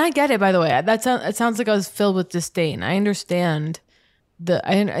this. And I get it, by the way. It sounds like I was filled with disdain. I understand.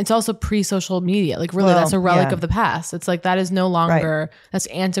 It's also pre-social media. Like really, that's a relic of the past. It's like that is no longer, that's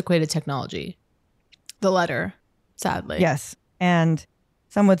antiquated technology. The letter, sadly. Yes. And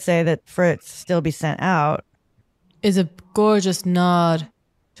some would say that for it to still be sent out is a gorgeous nod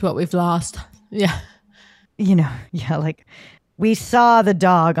to what we've lost. Yeah. You know, yeah, like we saw the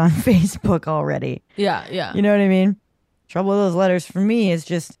dog on Facebook already. Yeah, yeah. You know what I mean? Trouble with those letters for me is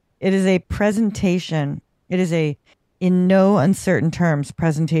just, it is a presentation. It is a, in no uncertain terms,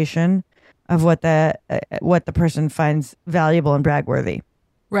 presentation of what the person finds valuable and bragworthy.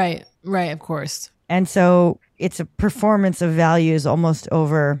 Right, of course. And so it's a performance of values almost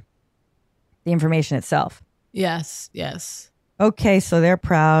over the information itself. Yes. Okay, so they're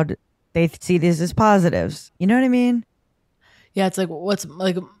proud. They see these as positives. You know what I mean? Yeah, it's like what's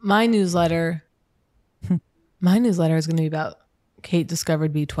like my newsletter. My newsletter is going to be about Kate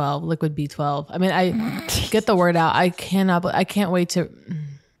discovered B12, liquid B12. I mean, I get the word out. I can't wait to.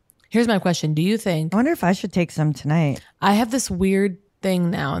 Here's my question. Do you think? I wonder if I should take some tonight. I have this weird thing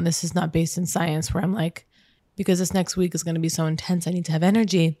now, and this is not based in science, where I'm like, because this next week is going to be so intense, I need to have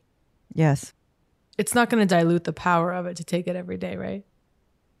energy. Yes. It's not going to dilute the power of it to take it every day, right?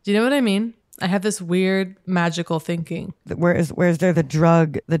 Do you know what I mean? I have this weird magical thinking. Where's there the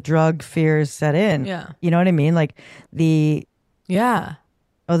drug fears set in? Yeah. You know what I mean? Like yeah.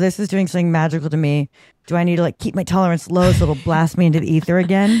 Oh, this is doing something magical to me. Do I need to like keep my tolerance low so it'll blast me into the ether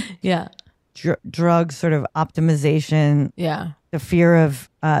again? Yeah. Drug sort of optimization. Yeah. The fear of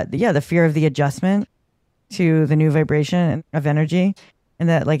the fear of the adjustment to the new vibration of energy. And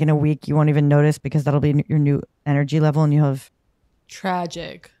that like in a week you won't even notice because that'll be your new energy level and you'll have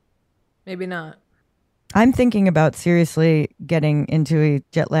tragic. Maybe not. I'm thinking about seriously getting into a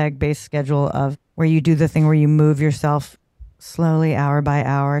jet lag based schedule of where you do the thing where you move yourself slowly hour by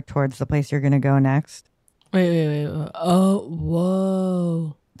hour towards the place you're going to go next. Wait. Oh,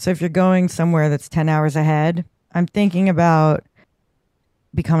 whoa. So if you're going somewhere that's 10 hours ahead, I'm thinking about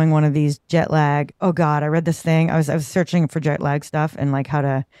becoming one of these jet lag. Oh God, I read this thing. I was searching for jet lag stuff and like how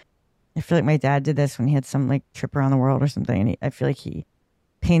to. I feel like my dad did this when he had some like trip around the world or something, and I feel like he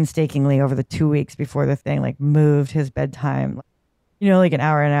painstakingly over the 2 weeks before the thing like moved his bedtime, like an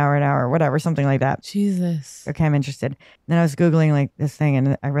hour, whatever, something like that. Jesus. Okay, I'm interested. And then I was Googling like this thing,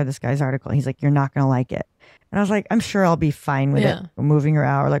 and I read this guy's article. He's like, "You're not gonna like it," and I was like, "I'm sure I'll be fine with it." Moving your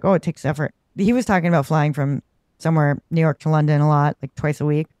hour, like, oh, it takes effort. He was talking about flying from somewhere, New York to London a lot, like twice a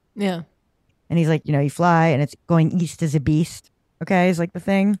week. Yeah. And he's like, you fly and it's going east is a beast. Okay. It's like the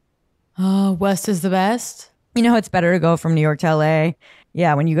thing. Oh, west is the best. It's better to go from New York to LA.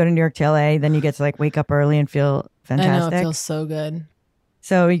 Yeah. When you go to New York to LA, then you get to like wake up early and feel fantastic. I know, it feels so good.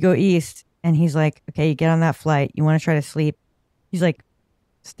 So you go east and he's like, okay, you get on that flight. You want to try to sleep. He's like,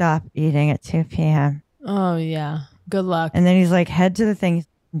 stop eating at 2 p.m. Oh, yeah. Good luck. And then he's like, head to the thing.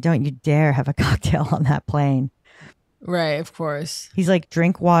 Don't you dare have a cocktail on that plane. Right, of course. He's like,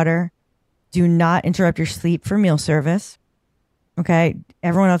 drink water. Do not interrupt your sleep for meal service. Okay.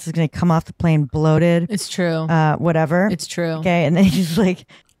 Everyone else is going to come off the plane bloated. It's true. Whatever. It's true. Okay. And then he's like,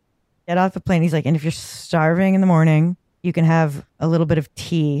 get off the plane. He's like, and if you're starving in the morning, you can have a little bit of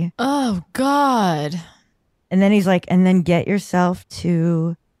tea. Oh, God. And then he's like, and then get yourself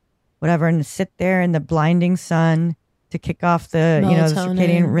to whatever and sit there in the blinding sun to kick off the, the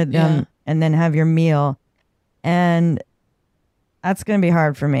circadian rhythm and then have your meal. And that's going to be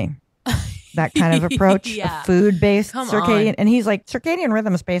hard for me. That kind of approach, a food-based circadian. On. And he's like, circadian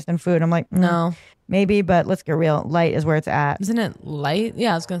rhythm is based in food. I'm like, no, maybe, but let's get real. Light is where it's at. Isn't it light?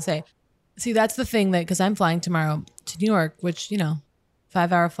 Yeah, I was going to say. See, that's the thing because I'm flying tomorrow to New York, which,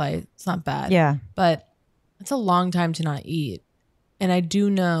 5-hour flight. It's not bad. Yeah. But it's a long time to not eat. And I do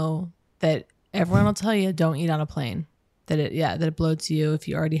know that everyone will tell you don't eat on a plane. That it bloats you if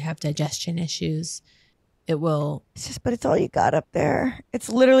you already have digestion issues. It will. But it's all you got up there. It's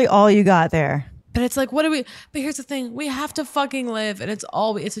literally all you got there. But it's like, what do we? But here's the thing: we have to fucking live, and it's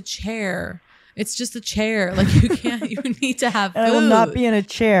a chair. It's just a chair. Like you can't. You need to have. Food. I will not be in a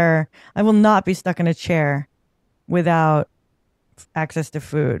chair. I will not be stuck in a chair without access to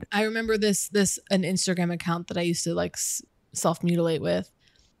food. I remember an Instagram account that I used to like self-mutilate with.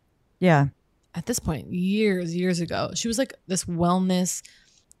 Yeah. At this point, years ago, she was like this wellness.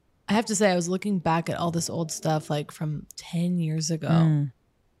 I have to say, I was looking back at all this old stuff like from 10 years ago.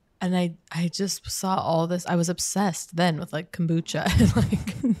 And I just saw all this. I was obsessed then with like kombucha and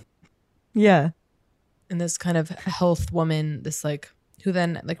like. Yeah. And this kind of health woman, this like, who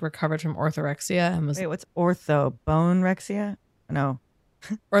then like recovered from orthorexia and was. Wait, what's ortho? Bonerexia? No.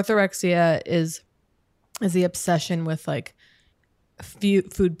 Orthorexia is the obsession with like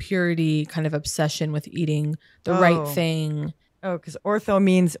food purity, kind of obsession with eating the right thing. Oh, because ortho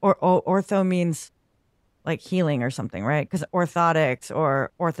means like healing or something, right? Because orthotics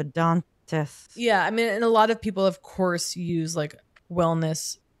or orthodontists. Yeah, I mean, and a lot of people, of course, use like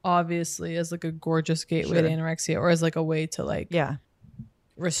wellness, obviously, as like a gorgeous gateway to anorexia, or as like a way to like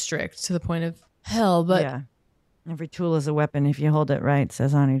restrict to the point of hell. But every tool is a weapon if you hold it right,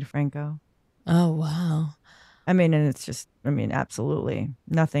 says Ani DeFranco. Oh wow. I mean, and it's just, absolutely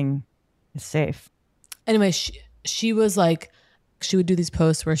nothing is safe. Anyway, she was like, she would do these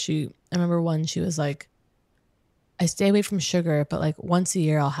posts where I remember one, she was like, I stay away from sugar, but like once a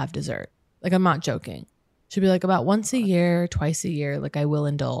year I'll have dessert. Like, I'm not joking. She'd be like, about once a year, twice a year, like I will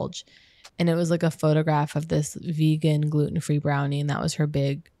indulge. And it was like a photograph of this vegan gluten-free brownie. And that was her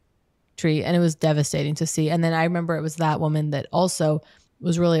big treat. And it was devastating to see. And then I remember it was that woman that also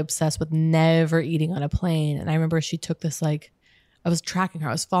was really obsessed with never eating on a plane. And I remember she took this like, I was tracking her,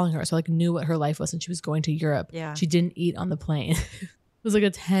 I was following her, so I like knew what her life was, and she was going to Europe. Yeah. She didn't eat on the plane. It was like a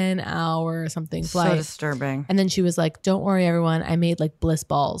 10-hour or something flight. So disturbing. And then she was like, don't worry everyone, I made like bliss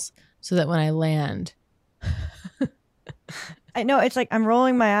balls so that when I land. I know, it's like I'm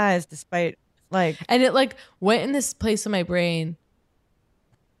rolling my eyes despite like. And it like went in this place in my brain.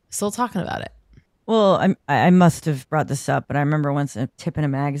 Still talking about it. Well, I must have brought this up, but I remember once a tip in a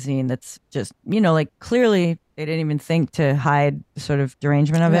magazine that's just, like clearly they didn't even think to hide the sort of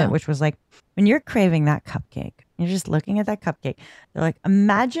derangement of it, which was like, when you're craving that cupcake, you're just looking at that cupcake. They're like,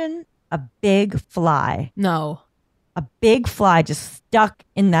 imagine a big fly. No. A big fly just stuck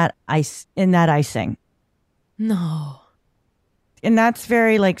in that icing. No. And that's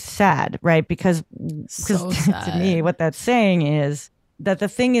very like sad, right? Because so to me, what that's saying is that the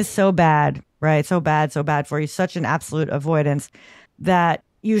thing is so bad, right? So bad for you, such an absolute avoidance that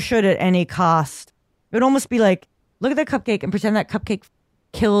you should at any cost. It would almost be like, look at that cupcake and pretend that cupcake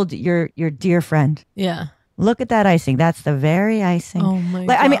killed your dear friend. Yeah. Look at that icing. That's the very icing. Oh my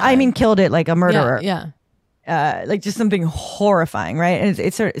God. I mean, killed it like a murderer. Yeah. like just something horrifying, right? And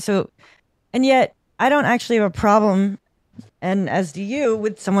it's sort of, so, and yet I don't actually have a problem, and as do you,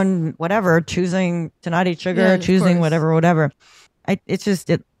 with someone whatever choosing to not eat sugar, choosing whatever. It's just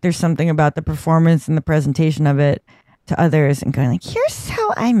there's something about the performance and the presentation of it to others and going like, here's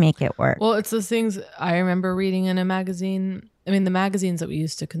how I make it work. Well, it's those things I remember reading in a magazine. I mean, the magazines that we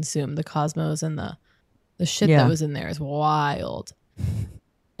used to consume, the Cosmos and the shit that was in there is wild.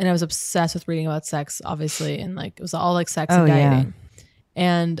 And I was obsessed with reading about sex, obviously, and like it was all like sex and dieting.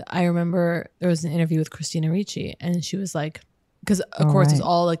 And I remember there was an interview with Christina Ricci, and she was like, because of course it's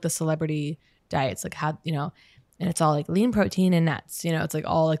all like the celebrity diets, like how, you know, and it's all like lean protein and nuts, you know, it's like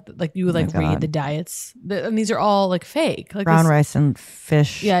all like you would like read the diets, and these are all like fake, like brown rice and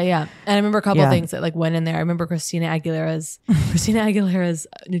fish. Yeah. And I remember a couple of things that like went in there. I remember Christina Aguilera's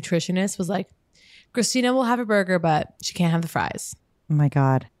nutritionist was like, Christina will have a burger, but she can't have the fries. Oh my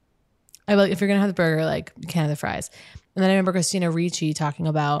God. I like, if you're gonna have the burger, like you can't have the fries. And then I remember Christina Ricci talking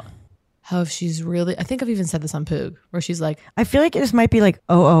about how if she's really, I think I've even said this on Poog, where she's like, I feel like this might be like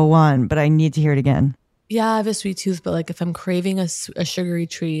 001, but I need to hear it again. Yeah, I have a sweet tooth, but like if I'm craving a sugary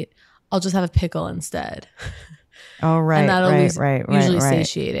treat, I'll just have a pickle instead. Oh, right. And that'll usually right.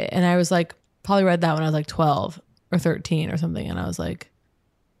 satiate it. And I was like, probably read that when I was like 12 or 13 or something. And I was like,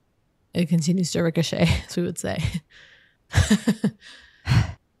 it continues to ricochet, as we would say.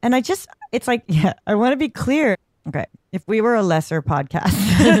 And it's like, I want to be clear. Okay. If we were a lesser podcast,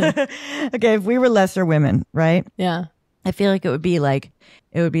 if we were lesser women, right? Yeah. I feel like it would be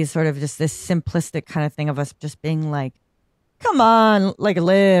sort of just this simplistic kind of thing of us just being like, come on, like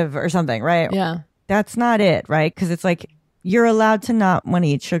live or something, right? Yeah. That's not it, right? Because it's like, you're allowed to not want to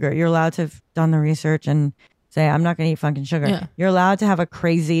eat sugar. You're allowed to have done the research and say, I'm not going to eat fucking sugar. Yeah. You're allowed to have a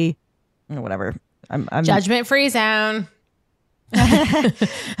crazy, whatever. I'm judgment-free zone. Okay.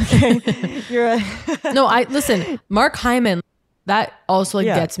 No, listen, Mark Hyman, that also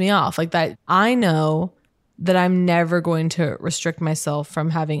gets me off. Like that, I know that I'm never going to restrict myself from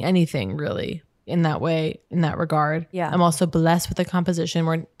having anything really in that way, in that regard. Yeah. I'm also blessed with a composition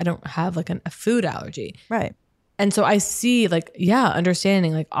where I don't have like a food allergy. Right. And so I see like,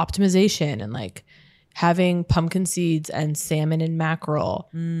 understanding like optimization and like having pumpkin seeds and salmon and mackerel.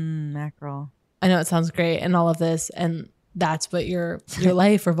 Mackerel. I know it sounds great and all of this. And that's what your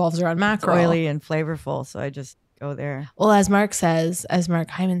life revolves around mackerel. It's oily and flavorful. So I just go there. Well, as Mark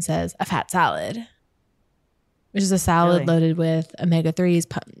Hyman says, a fat salad. Which is a salad loaded with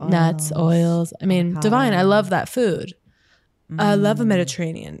omega-3s, nuts, oils. I mean, divine. I love that food. I love a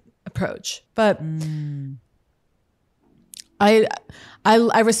Mediterranean approach. But I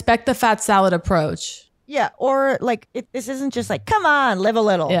respect the fat salad approach. Yeah, or like this isn't just like, come on, live a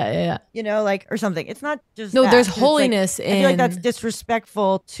little. Yeah. You know, like, or something. It's not just no. that. There's holiness in. I feel like that's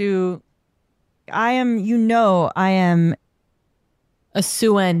disrespectful to. I am a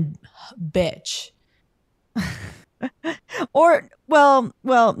Suen bitch. Or well,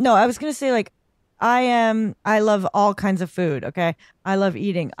 no, I was gonna say like, I love all kinds of food. Okay, I love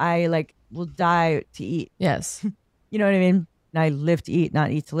eating. I like will die to eat. Yes, you know what I mean. I live to eat,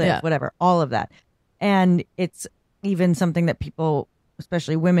 not eat to live. Whatever, all of that. And it's even something that people,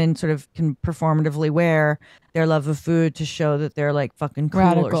 especially women, sort of can performatively wear their love of food to show that they're like fucking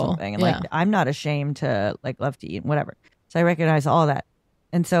cool or something. And like, I'm not ashamed to like love to eat and whatever. So I recognize all that.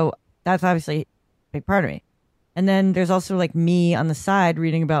 And so that's obviously a big part of me. And then there's also like me on the side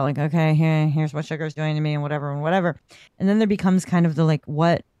reading about like, okay, here's what sugar is doing to me and whatever. And then there becomes kind of the like,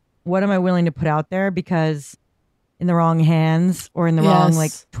 what am I willing to put out there? Because in the wrong hands or in the wrong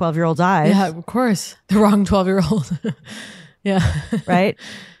like 12-year-old's eyes. Yeah, of course. The wrong 12-year-old. Yeah. Right.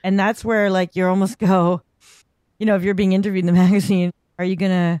 And that's where like you almost go, you know, if you're being interviewed in the magazine, are you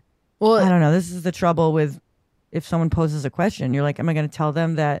going to, I don't know. This is the trouble with if someone poses a question, you're like, am I going to tell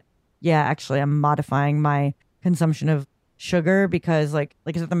them that, yeah, actually I'm modifying my consumption of sugar because like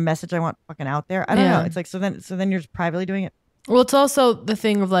is it the message I want fucking out there? I don't know. It's like, so then you're just privately doing it. Well, it's also the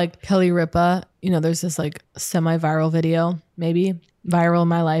thing of like Kelly Ripa, you know, there's this like semi-viral video, maybe viral in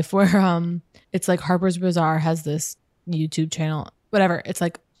my life where it's like Harper's Bazaar has this YouTube channel, whatever. It's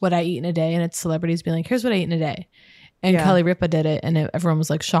like what I eat in a day, and it's celebrities being like, here's what I eat in a day. And Kelly Ripa did it, and everyone was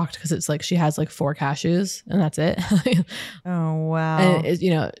like shocked because it's like she has like 4 cashews and that's it. Oh, wow. And it,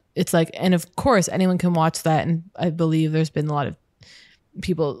 you know, it's like, and of course anyone can watch that. And I believe there's been a lot of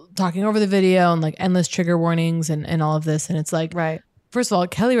people talking over the video and like endless trigger warnings and all of this. And it's like, right. First of all,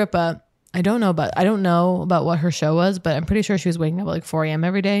 Kelly Ripa, I don't know about what her show was, but I'm pretty sure she was waking up at like 4 a.m.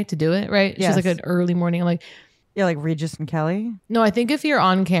 every day to do it. Right. Yes. She's like an early morning. Like, yeah, like Regis and Kelly. No, I think if you're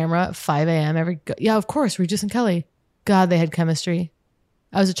on camera at 5 a.m. of course, Regis and Kelly. God, they had chemistry.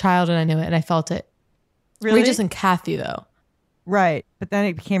 I was a child and I knew it and I felt it. Really? Regis and Kathy though. Right. But then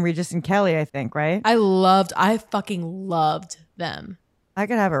it became Regis and Kelly, I think, right? I fucking loved them. I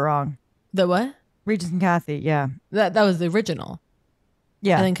could have it wrong. The what? Regis and Kathy, yeah. That was the original.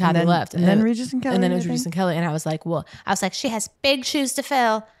 Yeah. And then Kathy left. And then Regis and Kelly. And then it was Regis and Kelly. And I was like, she has big shoes to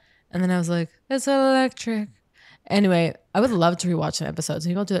fill. And then I was like, it's electric. Anyway, I would love to rewatch some episodes.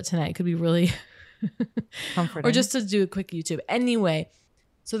 Maybe I'll do that tonight. It could be really comforting. Or just to do a quick YouTube. Anyway,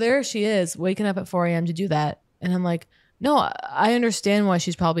 so there she is waking up at 4 a.m. to do that. And I'm like, no, I understand why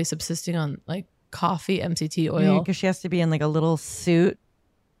she's probably subsisting on like coffee, MCT oil. Because she has to be in like a little suit.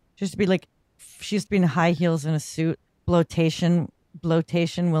 She has to be in high heels and a suit. Bloatation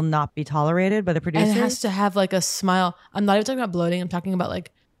will not be tolerated by the producers. And it has to have like a smile. I'm not even talking about bloating. I'm talking about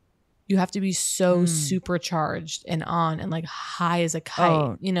like, you have to be so supercharged and on and like high as a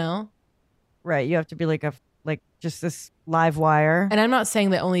kite, you know? Right. You have to be like just this live wire. And I'm not saying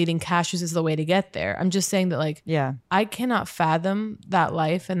that only eating cashews is the way to get there. I'm just saying that like, I cannot fathom that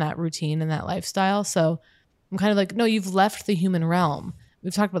life and that routine and that lifestyle. So I'm kind of like, no, you've left the human realm.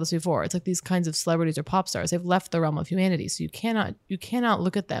 We've talked about this before. It's like these kinds of celebrities or pop stars. They've left the realm of humanity. So you cannot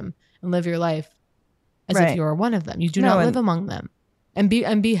look at them and live your life as if you are one of them. You do not live among them. And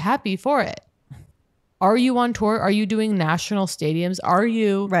be happy for it. Are you on tour? Are you doing national stadiums? Are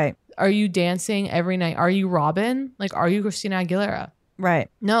you dancing every night? Are you Robin? Like, are you Christina Aguilera? Right.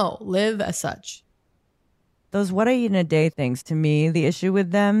 No, live as such. Those what I eat in a day things, to me, the issue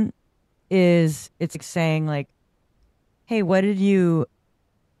with them is it's like saying like, hey, what are your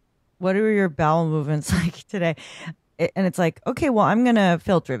bowel movements like today? And it's like, okay, well, I'm going to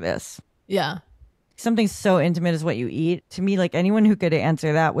filter this. Yeah. Something so intimate as what you eat. To me, like anyone who could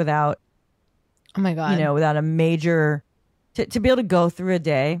answer that without, oh my God, without a major, to be able to go through a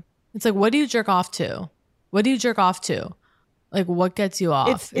day. It's like, what do you jerk off to? What do you jerk off to? Like, what gets you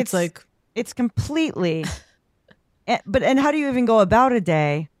off? It's like, it's completely, and how do you even go about a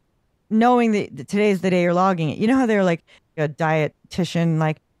day knowing that today's the day you're logging it? You know how they're like a dietitian,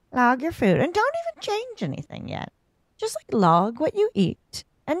 like log your food and don't even change anything yet. Just like log what you eat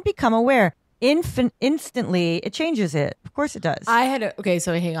and become aware. Instantly, it changes it. Of course it does. So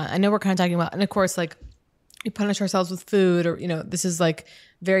hang on. I know we're kind of talking about, and of course, like we punish ourselves with food or, this is like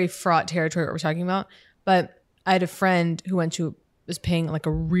very fraught territory what we're talking about. But I had a friend who was paying like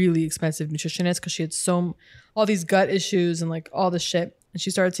a really expensive nutritionist because she had all these gut issues and like all this shit. And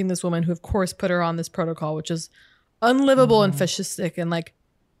she started seeing this woman who of course put her on this protocol, which is unlivable and fascistic and like,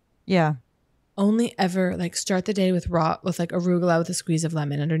 yeah. Only ever like start the day with like arugula with a squeeze of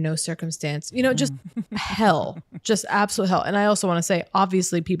lemon under no circumstance, just hell, just absolute hell. And I also want to say,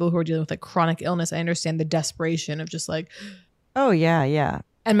 obviously people who are dealing with like chronic illness, I understand the desperation of just like, oh yeah. Yeah.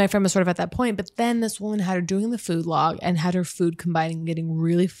 And my friend was sort of at that point, but then this woman had her doing the food log and had her food combining and getting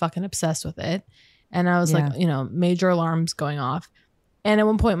really fucking obsessed with it. And I was like, major alarms going off. And at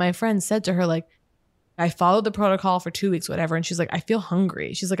one point my friend said to her, like, I followed the protocol for 2 weeks, whatever. And she's like, I feel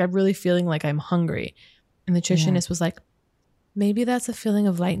hungry. She's like, I'm really feeling like I'm hungry. And the nutritionist was like, maybe that's a feeling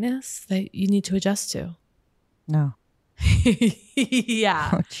of lightness that you need to adjust to. No. Yeah.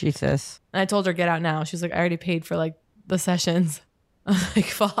 Oh, Jesus. And I told her, get out now. She's like, I already paid for like the sessions. I was like,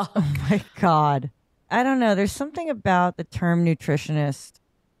 fuck. Oh my God. I don't know. There's something about the term nutritionist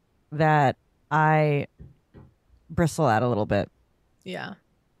that I bristle at a little bit. Yeah.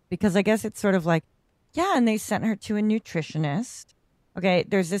 Because I guess it's sort of like, yeah, and they sent her to a nutritionist. Okay,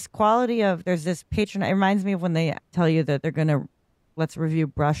 there's this patron. It reminds me of when they tell you that they're going to, let's review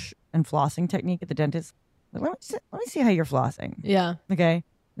brush and flossing technique at the dentist. Like, let me see how you're flossing. Yeah. Okay.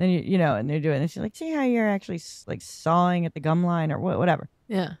 Then, and they're doing it. And she's like, see how you're actually like sawing at the gum line or whatever.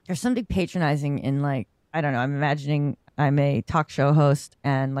 Yeah. There's something patronizing in like, I don't know, I'm imagining I'm a talk show host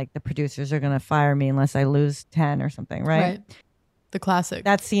and like the producers are going to fire me unless I lose 10 or something, right? The classic.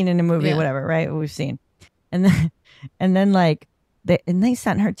 That scene in a movie, whatever, right? We've seen. And then like, they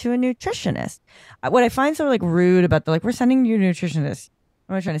sent her to a nutritionist. What I find so like rude about we're sending you a nutritionist.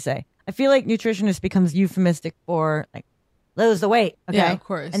 What am I trying to say? I feel like nutritionist becomes euphemistic for like, lose the weight. Okay. Yeah, of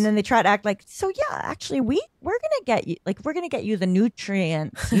course. And then they try to act like, so yeah, actually we're going to get you the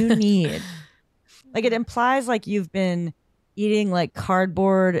nutrients you need. Like it implies like you've been eating like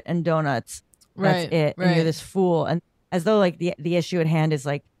cardboard and donuts. That's it. And you're this fool. And as though like the issue at hand is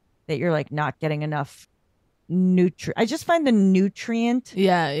like that you're like not getting enough I just find the nutrient.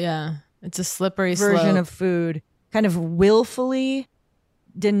 Yeah. It's a slippery version slope of food kind of willfully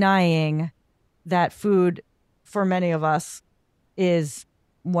denying that food for many of us is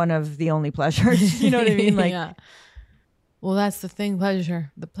one of the only pleasures. You know what I mean? Like, yeah. Well, that's the thing.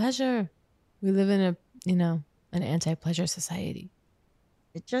 The pleasure. We live in an anti-pleasure society.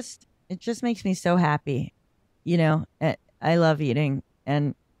 It it just makes me so happy. You know, I love eating,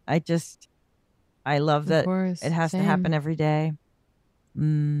 and I love that it has to happen every day.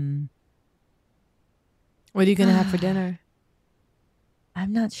 What are you gonna have for dinner?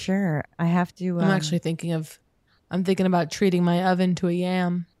 I'm not sure. I have to. I'm actually thinking about treating my oven to a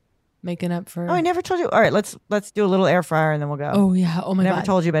yam, making up for. Oh, I never told you. All right, let's do a little air fryer and then we'll go. Oh yeah. Oh my God. Never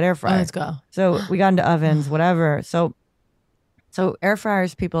told you about air fryer. Let's go. So we got into ovens, whatever. So air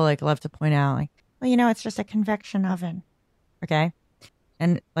fryers, people like love to point out, like, well, you know, it's just a convection oven, okay?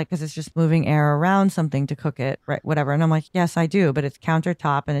 And like, because it's just moving air around something to cook it, right? Whatever. And I'm like, yes, I do, but it's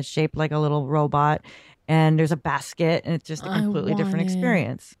countertop and it's shaped like a little robot, and there's a basket, and it's just a completely different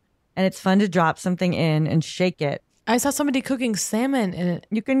experience. And it's fun to drop something in and shake it. I saw somebody cooking salmon in it.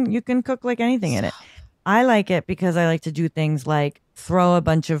 You can cook like anything in it. I like it because I like to do things like throw a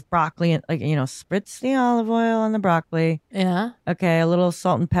bunch of broccoli and, like, you know, spritz the olive oil on the broccoli. Yeah. Okay, a little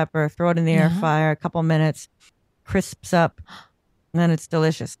salt and pepper, throw it in the air fryer, a couple minutes, crisps up, and then it's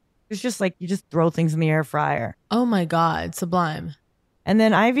delicious. It's just like you just throw things in the air fryer. Oh my God, sublime. And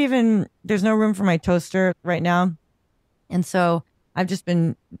then there's no room for my toaster right now. And so I've just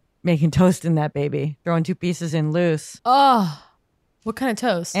been making toast in that baby, throwing 2 pieces in loose. Oh, what kind of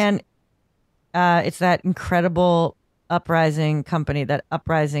toast? And it's that incredible Uprising company, that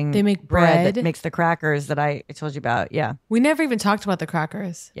Uprising. They make bread that makes the crackers that I told you about. Yeah. We never even talked about the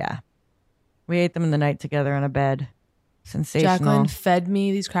crackers. Yeah. We ate them in the night together on a bed. Sensational. Jacqueline fed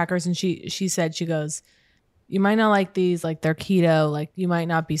me these crackers, and she said, she goes, you might not like these, like they're keto, like you might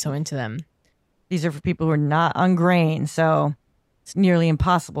not be so into them. These are for people who are not on grain, so it's nearly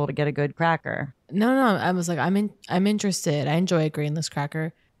impossible to get a good cracker. No, I was like, I'm interested. I enjoy a grainless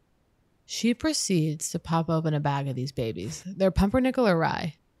cracker. She proceeds to pop open a bag of these babies. They're pumpernickel or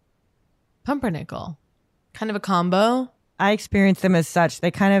rye? Pumpernickel. Kind of a combo. I experienced them as such. I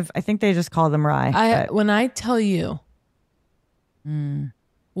think they just call them rye. When I tell you,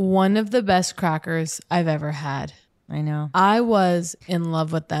 one of the best crackers I've ever had. I know. I was in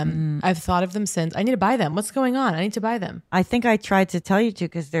love with them. I've thought of them since. I need to buy them. What's going on? I need to buy them. I think I tried to tell you to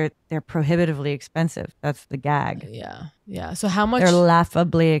because they're prohibitively expensive. That's the gag. Yeah. So how much? They're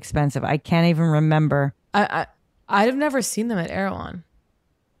laughably expensive. I can't even remember. I'd have never seen them at Erewhon.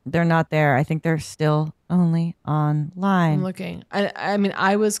 They're not there. I think they're still only online. I'm looking. I mean,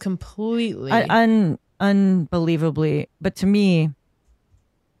 I was completely unbelievably. But to me,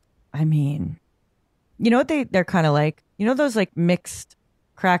 I mean, you know what they're kind of like? You know those like mixed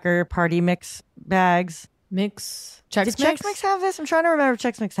cracker party mix bags? Chex Did Chex Mix have this? I'm trying to remember if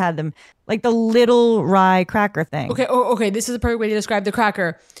Chex Mix had them. Like the little rye cracker thing. Okay. Oh, okay. This is the perfect way to describe the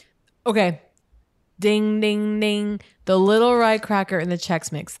cracker. Okay. Ding, ding, ding. The little rye cracker and the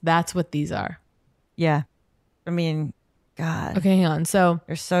Chex Mix. That's what these are. Yeah. I mean, God. Okay, hang on. So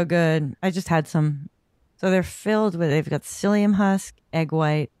they're so good. I just had some. So they're filled with, they've got psyllium husk, egg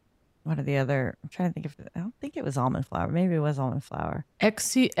white. What are the other? I'm trying to think I don't think it was almond flour. Maybe it was almond flour.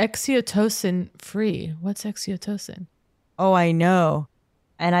 Exotoxin free. What's exotoxin? Oh, I know.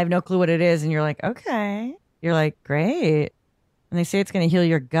 And I have no clue what it is. And you're like, okay. You're like, great. And they say it's going to heal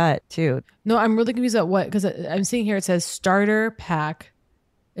your gut too. No, I'm really confused about what, because I'm seeing here it says starter pack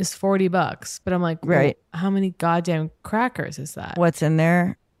is $40. But I'm like, right. Well, how many goddamn crackers is that? What's in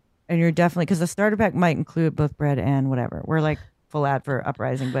there? And you're definitely, because the starter pack might include both bread and whatever. We're like full ad for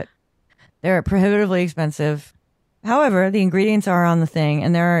Uprising, but they're prohibitively expensive. However, the ingredients are on the thing,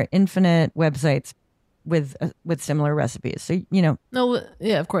 and there are infinite websites with similar recipes. So, you know. No,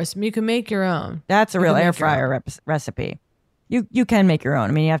 yeah, of course. You can make your own. That's a real air fryer recipe. You can make your own.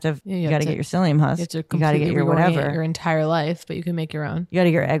 I mean, you have to. You got to get your psyllium husk. You got to get your whatever your entire life, but you can make your own. You got to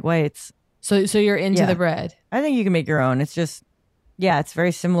get your egg whites. So you're into the bread. I think you can make your own. It's just. Yeah, it's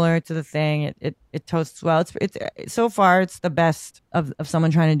very similar to the thing. It toasts well. It's so far it's the best of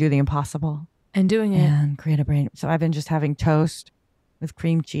someone trying to do the impossible and doing it and create a brain. So I've been just having toast with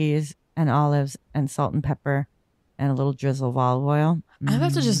cream cheese and olives and salt and pepper and a little drizzle of olive oil. I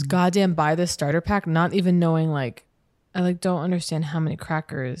have to just goddamn buy this starter pack, not even knowing I don't understand how many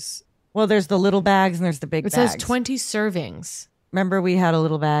crackers. Well, there's the little bags and there's the big bags. It says 20 servings. Remember we had a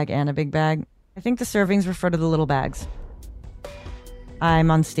little bag and a big bag? I think the servings refer to the little bags.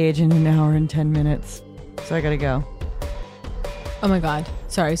 I'm on stage in an hour and 10 minutes, so I gotta go. Oh my God.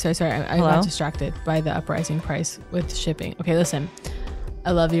 Sorry. I got distracted by the Uprising price with shipping. Okay, listen.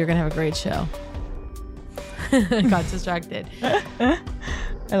 I love you. You're gonna have a great show. I got distracted. I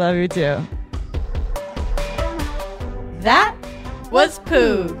love you too. That was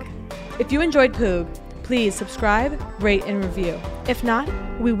Poog. If you enjoyed Poog, please subscribe, rate, and review. If not,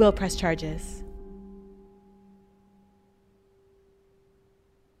 we will press charges.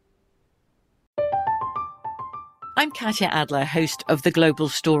 I'm Katya Adler, host of The Global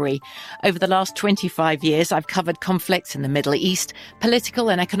Story. Over the last 25 years, I've covered conflicts in the Middle East, political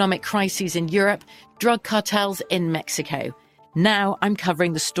and economic crises in Europe, drug cartels in Mexico. Now I'm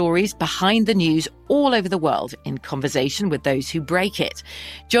covering the stories behind the news all over the world in conversation with those who break it.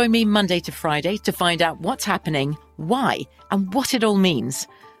 Join me Monday to Friday to find out what's happening, why, and what it all means.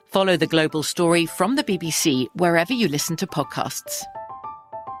 Follow The Global Story from the BBC wherever you listen to podcasts.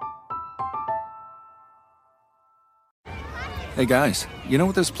 Hey guys, you know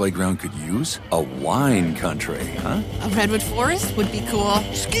what this playground could use? A wine country, huh? A redwood forest would be cool.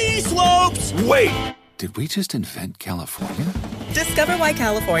 Ski slopes! Wait! Did we just invent California? Discover why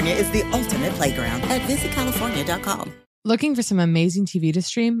California is the ultimate playground at visitcalifornia.com. Looking for some amazing TV to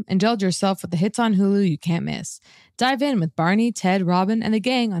stream? Indulge yourself with the hits on Hulu you can't miss. Dive in with Barney, Ted, Robin, and the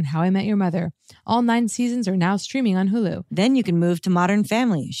gang on How I Met Your Mother. All 9 seasons are now streaming on Hulu. Then you can move to Modern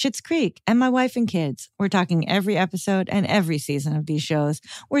Family, Schitt's Creek, and My Wife and Kids. We're talking every episode and every season of these shows.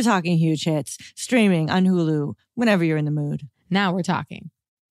 We're talking huge hits, streaming on Hulu, whenever you're in the mood. Now we're talking.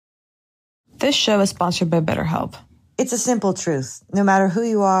 This show is sponsored by BetterHelp. It's a simple truth. No matter who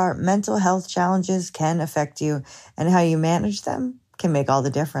you are, mental health challenges can affect you, and how you manage them can make all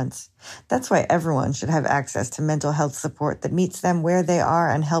the difference. That's why everyone should have access to mental health support that meets them where they are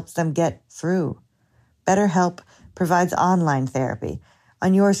and helps them get through. BetterHelp provides online therapy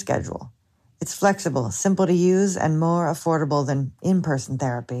on your schedule. It's flexible, simple to use, and more affordable than in-person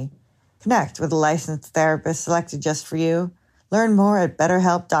therapy. Connect with a licensed therapist selected just for you. Learn more at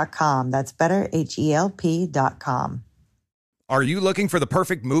BetterHelp.com. That's BetterHelp.com. Are you looking for the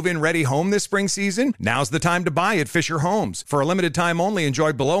perfect move-in ready home this spring season? Now's the time to buy at Fisher Homes. For a limited time only,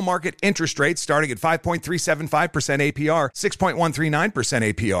 enjoy below-market interest rates starting at 5.375% APR,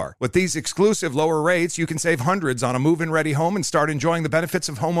 6.139% APR. With these exclusive lower rates, you can save hundreds on a move-in ready home and start enjoying the benefits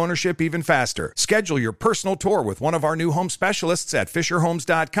of homeownership even faster. Schedule your personal tour with one of our new home specialists at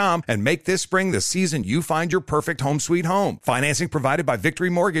FisherHomes.com and make this spring the season you find your perfect home sweet home. Financing provided by Victory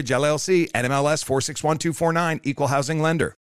Mortgage, LLC, NMLS 461249, Equal Housing Lender.